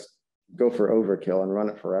caution and just go for overkill and run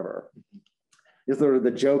it forever. Sort of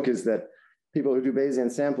the joke is that people who do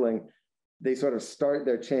Bayesian sampling, they sort of start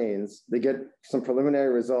their chains, they get some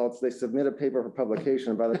preliminary results, they submit a paper for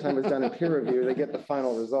publication. By the time it's done in peer review, they get the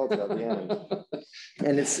final results at the end.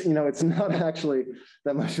 And it's not actually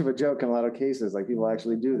that much of a joke in a lot of cases, like people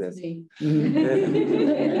actually do this.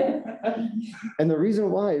 And the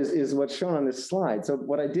reason why is what's shown on this slide. So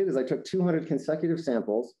what I did is I took 200 consecutive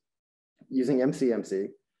samples using MCMC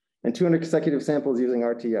and 200 consecutive samples using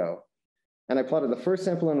RTO. And I plotted the first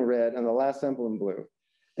sample in red and the last sample in blue.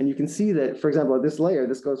 And you can see that, for example, at this layer,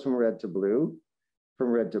 this goes from red to blue,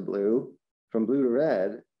 from red to blue, from blue to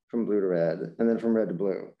red, from blue to red, and then from red to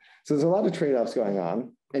blue. So there's a lot of trade-offs going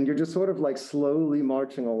on. And you're just sort of like slowly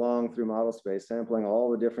marching along through model space, sampling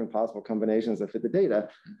all the different possible combinations that fit the data.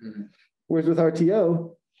 Whereas with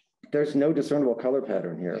RTO, there's no discernible color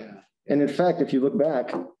pattern here. Yeah. And in fact, if you look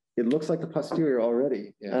back, it looks like the posterior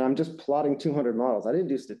already. Yeah. And I'm just plotting 200 models. I didn't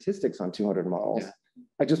do statistics on 200 models. Yeah.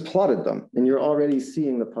 I just plotted them, and you're already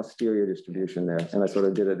seeing the posterior distribution there. And I sort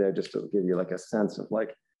of did it there just to give you like a sense of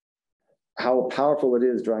like how powerful it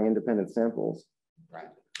is drawing independent samples. Right.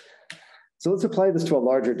 So let's apply this to a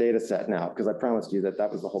larger data set now, because I promised you that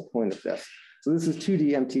that was the whole point of this. So this is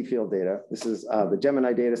 2D MT field data. This is the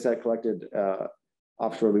Gemini data set collected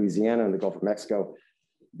offshore Louisiana and the Gulf of Mexico.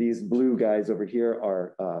 These blue guys over here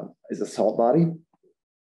is a salt body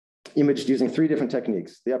imaged using 3 different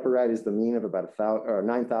techniques. The upper right is the mean of about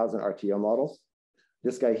 9,000 RTO models.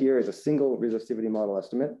 This guy here is a single resistivity model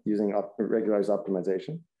estimate using regularized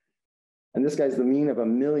optimization. And this guy's the mean of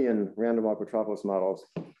 1 million random walk metropolis models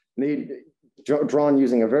drawn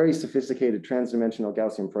using a very sophisticated transdimensional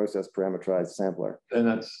Gaussian process parameterized sampler.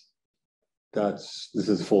 And this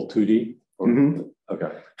is full 2D? Mm-hmm.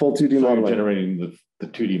 Okay. Full 2D so modeling. You're generating the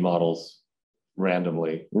 2D models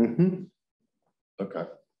randomly. Mm-hmm. Okay.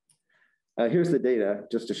 Here's the data,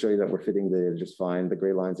 just to show you that we're fitting the data just fine. The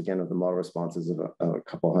gray lines, again, of the model responses of a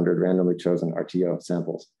couple hundred randomly chosen RTO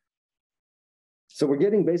samples. So we're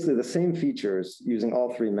getting basically the same features using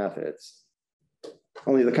all 3 methods,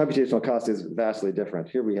 only the computational cost is vastly different.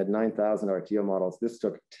 Here we had 9,000 RTO models. This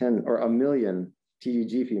took 10 or 1 million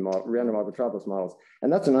TDGP random walk metropolis models.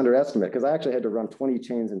 And that's an underestimate, because I actually had to run 20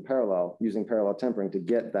 chains in parallel using parallel tempering to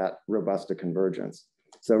get that robust a convergence.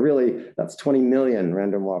 So really, that's 20 million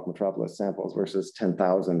random walk metropolis samples versus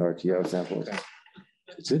 10,000 RTO samples.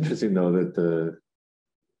 It's interesting, though, that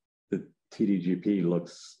TDGP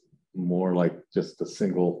looks more like just a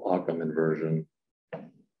single Occam inversion.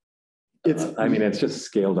 I mean, it's just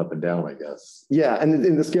scaled up and down, I guess. Yeah,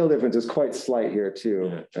 and the scale difference is quite slight here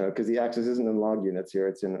too, because the axis isn't in log units here,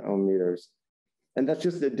 it's in ohm meters. And that's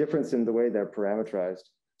just a difference in the way they're parameterized.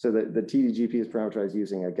 So the TDGP is parameterized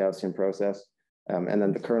using a Gaussian process, and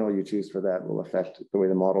then the kernel you choose for that will affect the way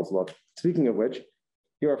the models look. Speaking of which,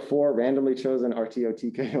 here are 4 randomly chosen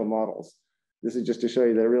RTO-TKO models. This is just to show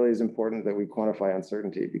you that it really is important that we quantify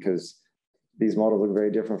uncertainty, because these models look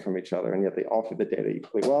very different from each other, and yet they all fit the data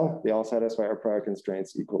equally well. They all satisfy our prior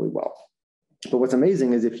constraints equally well. But what's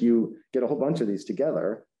amazing is if you get a whole bunch of these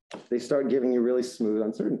together, they start giving you really smooth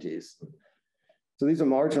uncertainties. So these are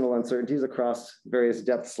marginal uncertainties across various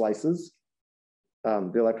depth slices.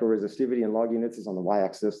 The electrical resistivity in log units is on the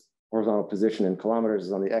y-axis, horizontal position in kilometers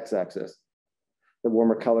is on the x-axis. The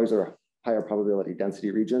warmer colors are higher probability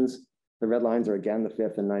density regions. The red lines are again the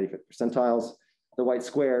 5th and 95th percentiles. The white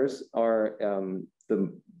squares are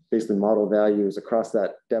the basically model values across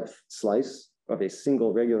that depth slice of a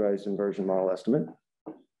single regularized inversion model estimate.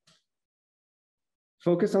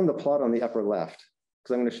 Focus on the plot on the upper left,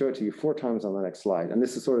 because I'm going to show it to you 4 times on the next slide. And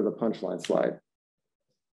this is sort of the punchline slide.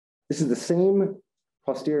 This is the same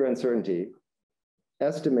posterior uncertainty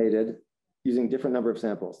estimated using different number of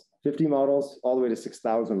samples, 50 models all the way to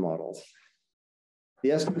 6,000 models.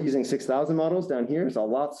 The estimate using 6,000 models down here is a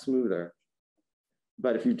lot smoother.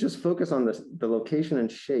 But if you just focus on the location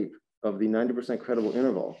and shape of the 90% credible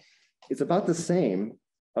interval, it's about the same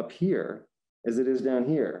up here as it is down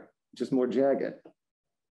here, just more jagged,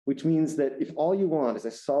 which means that if all you want is a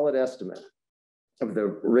solid estimate of the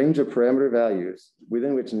range of parameter values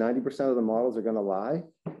within which 90% of the models are going to lie,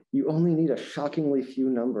 you only need a shockingly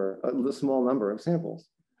small number of samples.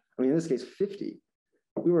 I mean, in this case, 50.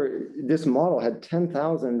 This model had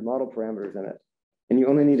 10,000 model parameters in it, and you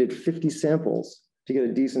only needed 50 samples to get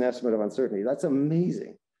a decent estimate of uncertainty. That's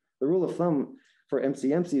amazing. The rule of thumb for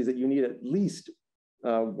MCMC is that you need at least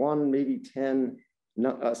 1, maybe 10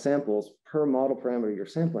 samples per model parameter you're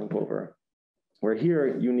sampling over, where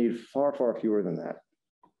here you need far, far fewer than that.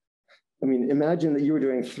 I mean, imagine that you were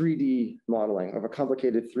doing 3D modeling of a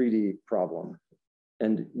complicated 3D problem,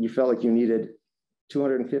 and you felt like you needed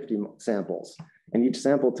 250 samples, and each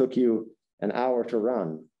sample took you an hour to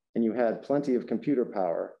run, and you had plenty of computer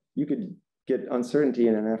power. You could get uncertainty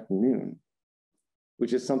in an afternoon,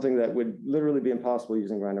 which is something that would literally be impossible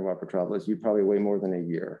using random walk petrology. You'd probably wait more than a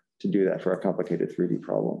year to do that for a complicated 3D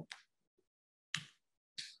problem.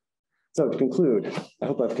 So to conclude, I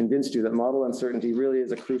hope I've convinced you that model uncertainty really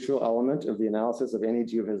is a crucial element of the analysis of any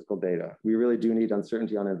geophysical data. We really do need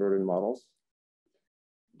uncertainty on inverted models.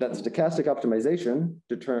 That stochastic optimization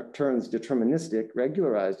turns deterministic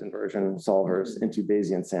regularized inversion solvers into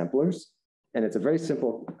Bayesian samplers. And it's a very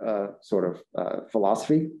simple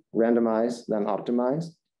philosophy, randomize, then optimize.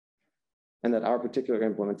 And that our particular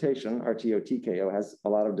implementation, RTO-TKO, has a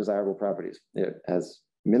lot of desirable properties. It has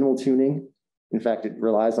minimal tuning. In fact, it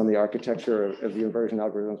relies on the architecture of the inversion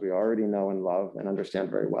algorithms we already know and love and understand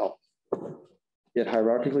very well. It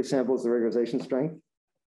hierarchically samples the regularization strength.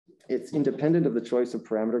 It's independent of the choice of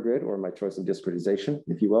parameter grid, or my choice of discretization,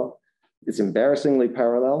 if you will. It's embarrassingly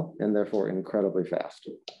parallel and therefore incredibly fast.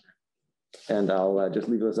 And I'll just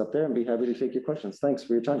leave those up there and be happy to take your questions. Thanks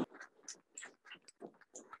for your time.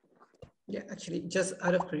 Yeah, actually, just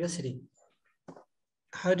out of curiosity,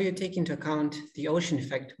 how do you take into account the ocean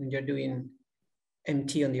effect when you're doing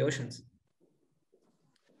MT on the oceans?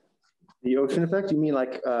 The ocean effect? You mean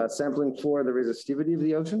like sampling for the resistivity of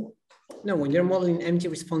the ocean? No, when you're modeling MT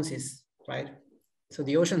responses, right? So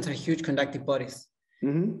the oceans are huge conductive bodies.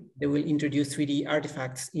 Mm-hmm. They will introduce 3D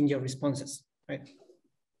artifacts in your responses, right?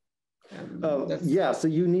 Yeah, so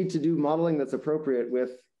you need to do modeling that's appropriate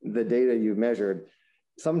with the data you've measured.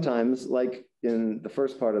 Sometimes, like in the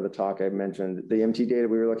first part of the talk I mentioned, the MT data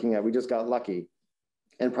we were looking at, we just got lucky.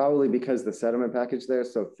 And probably because the sediment package there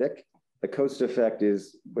is so thick, the coast effect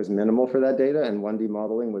was minimal for that data, and 1D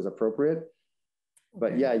modeling was appropriate.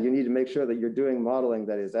 But yeah, you need to make sure that you're doing modeling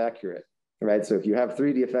that is accurate, right? So if you have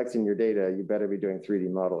 3D effects in your data, you better be doing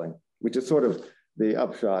 3D modeling, which is sort of the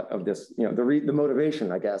upshot of this, the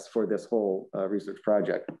motivation, I guess, for this whole research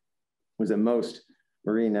project was that most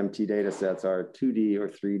marine MT data sets are 2D or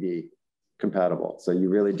 3D compatible. So you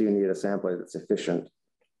really do need a sampler that's efficient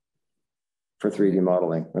for 3D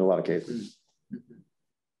modeling in a lot of cases.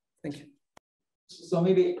 Thank you. So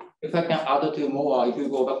maybe if I can add to more, if you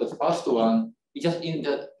go back to the first one, it's just in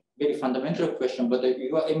the very fundamental question, but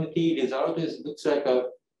your MT result looks like a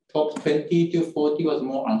top 20 to 40 was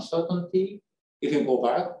more uncertainty. If you go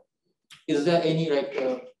back, is there any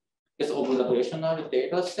just observational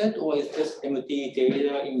data set, or is just MT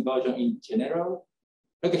data inversion in general?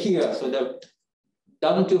 Like here, so the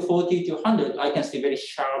down to 40 to 100, I can see very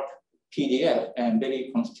sharp PDF and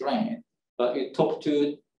very constrained. But it top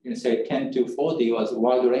to, say 10 to 40 was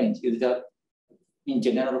wide range. Is that in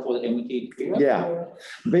general for the MT data? Yeah,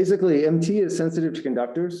 basically MT is sensitive to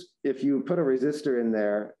conductors. If you put a resistor in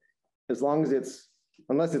there, as long as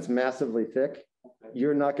unless it's massively thick,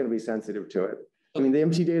 you're not going to be sensitive to it. I mean, the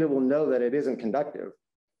MT data will know that it isn't conductive,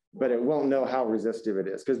 but it won't know how resistive it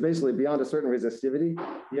is. Because basically beyond a certain resistivity,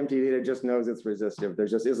 the MT data just knows it's resistive. There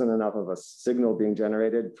just isn't enough of a signal being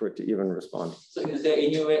generated for it to even respond. So is there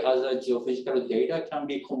any way other geophysical data can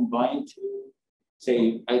be combined to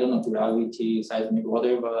say, I don't know, gravity, seismic,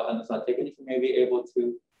 whatever, and other technique may be able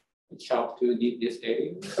to sharp to this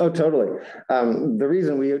area? Oh, totally. The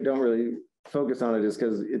reason we don't really focus on it is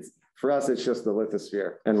because for us, it's just the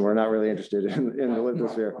lithosphere, and we're not really interested in the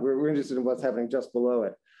lithosphere. We're interested in what's happening just below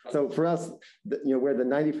it. So for us, where the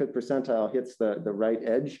 95th percentile hits the right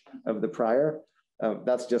edge of the prior,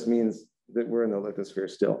 that just means that we're in the lithosphere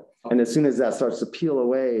still. And as soon as that starts to peel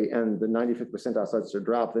away and the 95th percentile starts to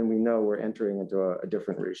drop, then we know we're entering into a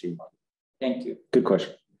different regime. Thank you. Good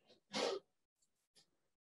question.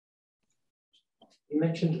 You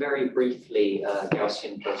mentioned very briefly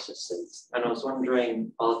Gaussian processes, and I was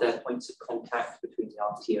wondering, are there points of contact between the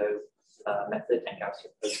RTO method and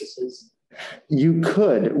Gaussian processes? You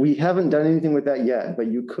could. We haven't done anything with that yet, but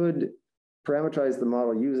you could parameterize the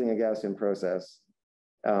model using a Gaussian process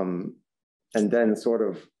and then sort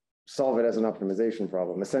of solve it as an optimization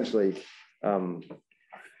problem. Essentially,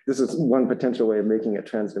 this is one potential way of making it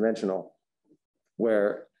transdimensional,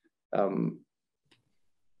 where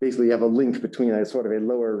basically you have a link between a sort of a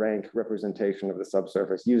lower rank representation of the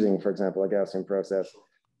subsurface using, for example, a Gaussian process,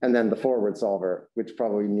 and then the forward solver, which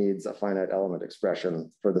probably needs a finite element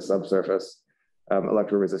expression for the subsurface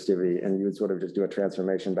electroresistivity, and you would sort of just do a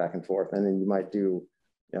transformation back and forth, and then you might do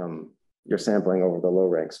your sampling over the low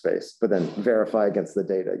rank space, but then verify against the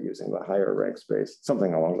data using the higher rank space,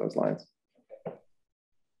 something along those lines.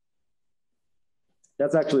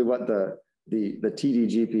 That's actually what the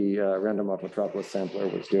TDGP random multiple metropolis sampler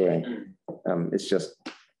was doing. It's just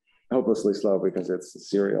hopelessly slow because it's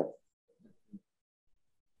serial.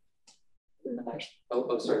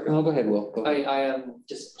 Sorry. Oh, go ahead, Will. Go ahead. I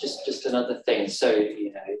just another thing. So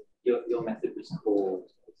your method was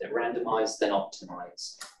called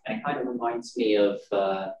randomize-then-optimize, and it kind of reminds me of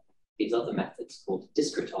these other methods called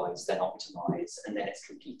discretize-then-optimize, and then it's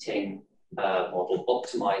competing model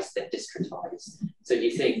optimize then discretize. So do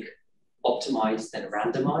you think optimize then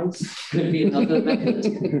randomize could be another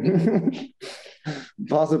method?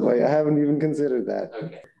 Possibly. I haven't even considered that.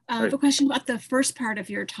 Okay. I have a question about the first part of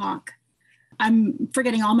your talk. I'm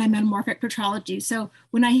forgetting all my metamorphic petrology. So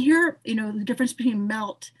when I hear, the difference between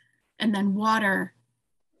melt and then water,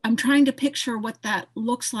 I'm trying to picture what that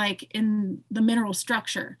looks like in the mineral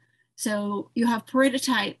structure. So you have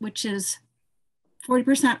peridotite, which is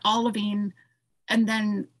 40% olivine, and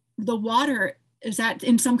then the water, is that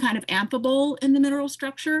in some kind of amphibole in the mineral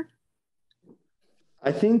structure?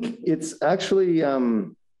 I think it's actually, I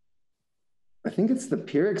think it's the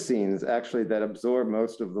pyroxenes actually that absorb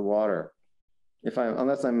most of the water.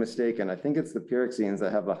 Unless I'm mistaken, I think it's the pyroxenes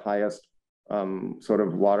that have the highest sort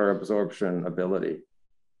of water absorption ability.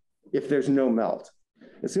 If there's no melt,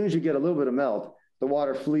 as soon as you get a little bit of melt, the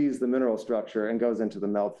water flees the mineral structure and goes into the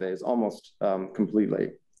melt phase almost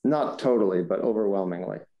completely. Not totally, but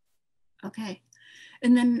overwhelmingly. Okay.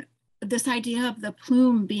 And then this idea of the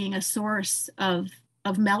plume being a source of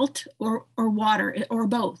melt or water or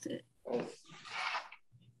both.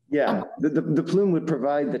 Yeah, the plume would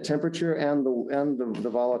provide the temperature and the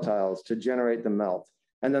volatiles to generate the melt.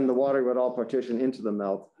 And then the water would all partition into the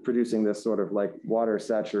melt, producing this sort of like water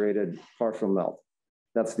saturated partial melt.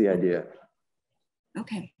 That's the idea.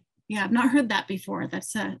 Okay. Yeah, I've not heard that before.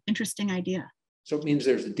 That's an interesting idea. So it means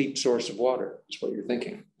there's a deep source of water, is what you're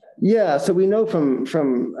thinking. Yeah, so we know from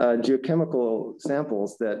geochemical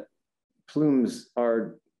samples that plumes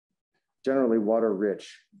are generally water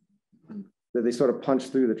rich, that they sort of punch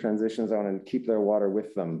through the transition zone and keep their water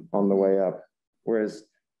with them on the way up, whereas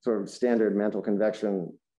sort of standard mantle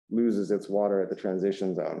convection loses its water at the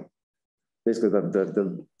transition zone. Basically,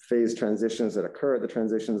 the phase transitions that occur at the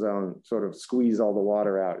transition zone sort of squeeze all the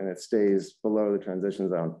water out and it stays below the transition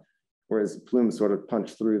zone, whereas plumes sort of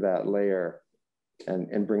punch through that layer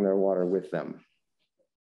and bring their water with them.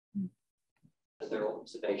 Are there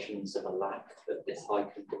observations of a lack of this high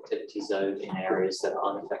conductivity zone in areas that are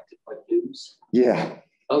unaffected by plumes? Yeah,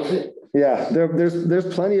 Oh, good. Yeah,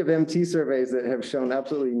 there's plenty of MT surveys that have shown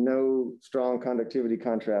absolutely no strong conductivity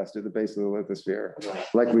contrast at the base of the lithosphere,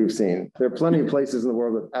 like we've seen. There are plenty of places in the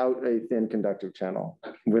world without a thin conductive channel,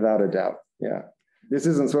 without a doubt. Yeah, this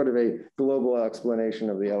isn't sort of a global explanation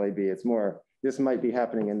of the LAB. It's more, this might be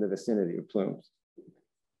happening in the vicinity of plumes.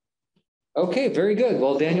 Okay, very good.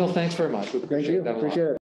 Well, Daniel, thanks very much. We appreciate that a lot. Appreciate it.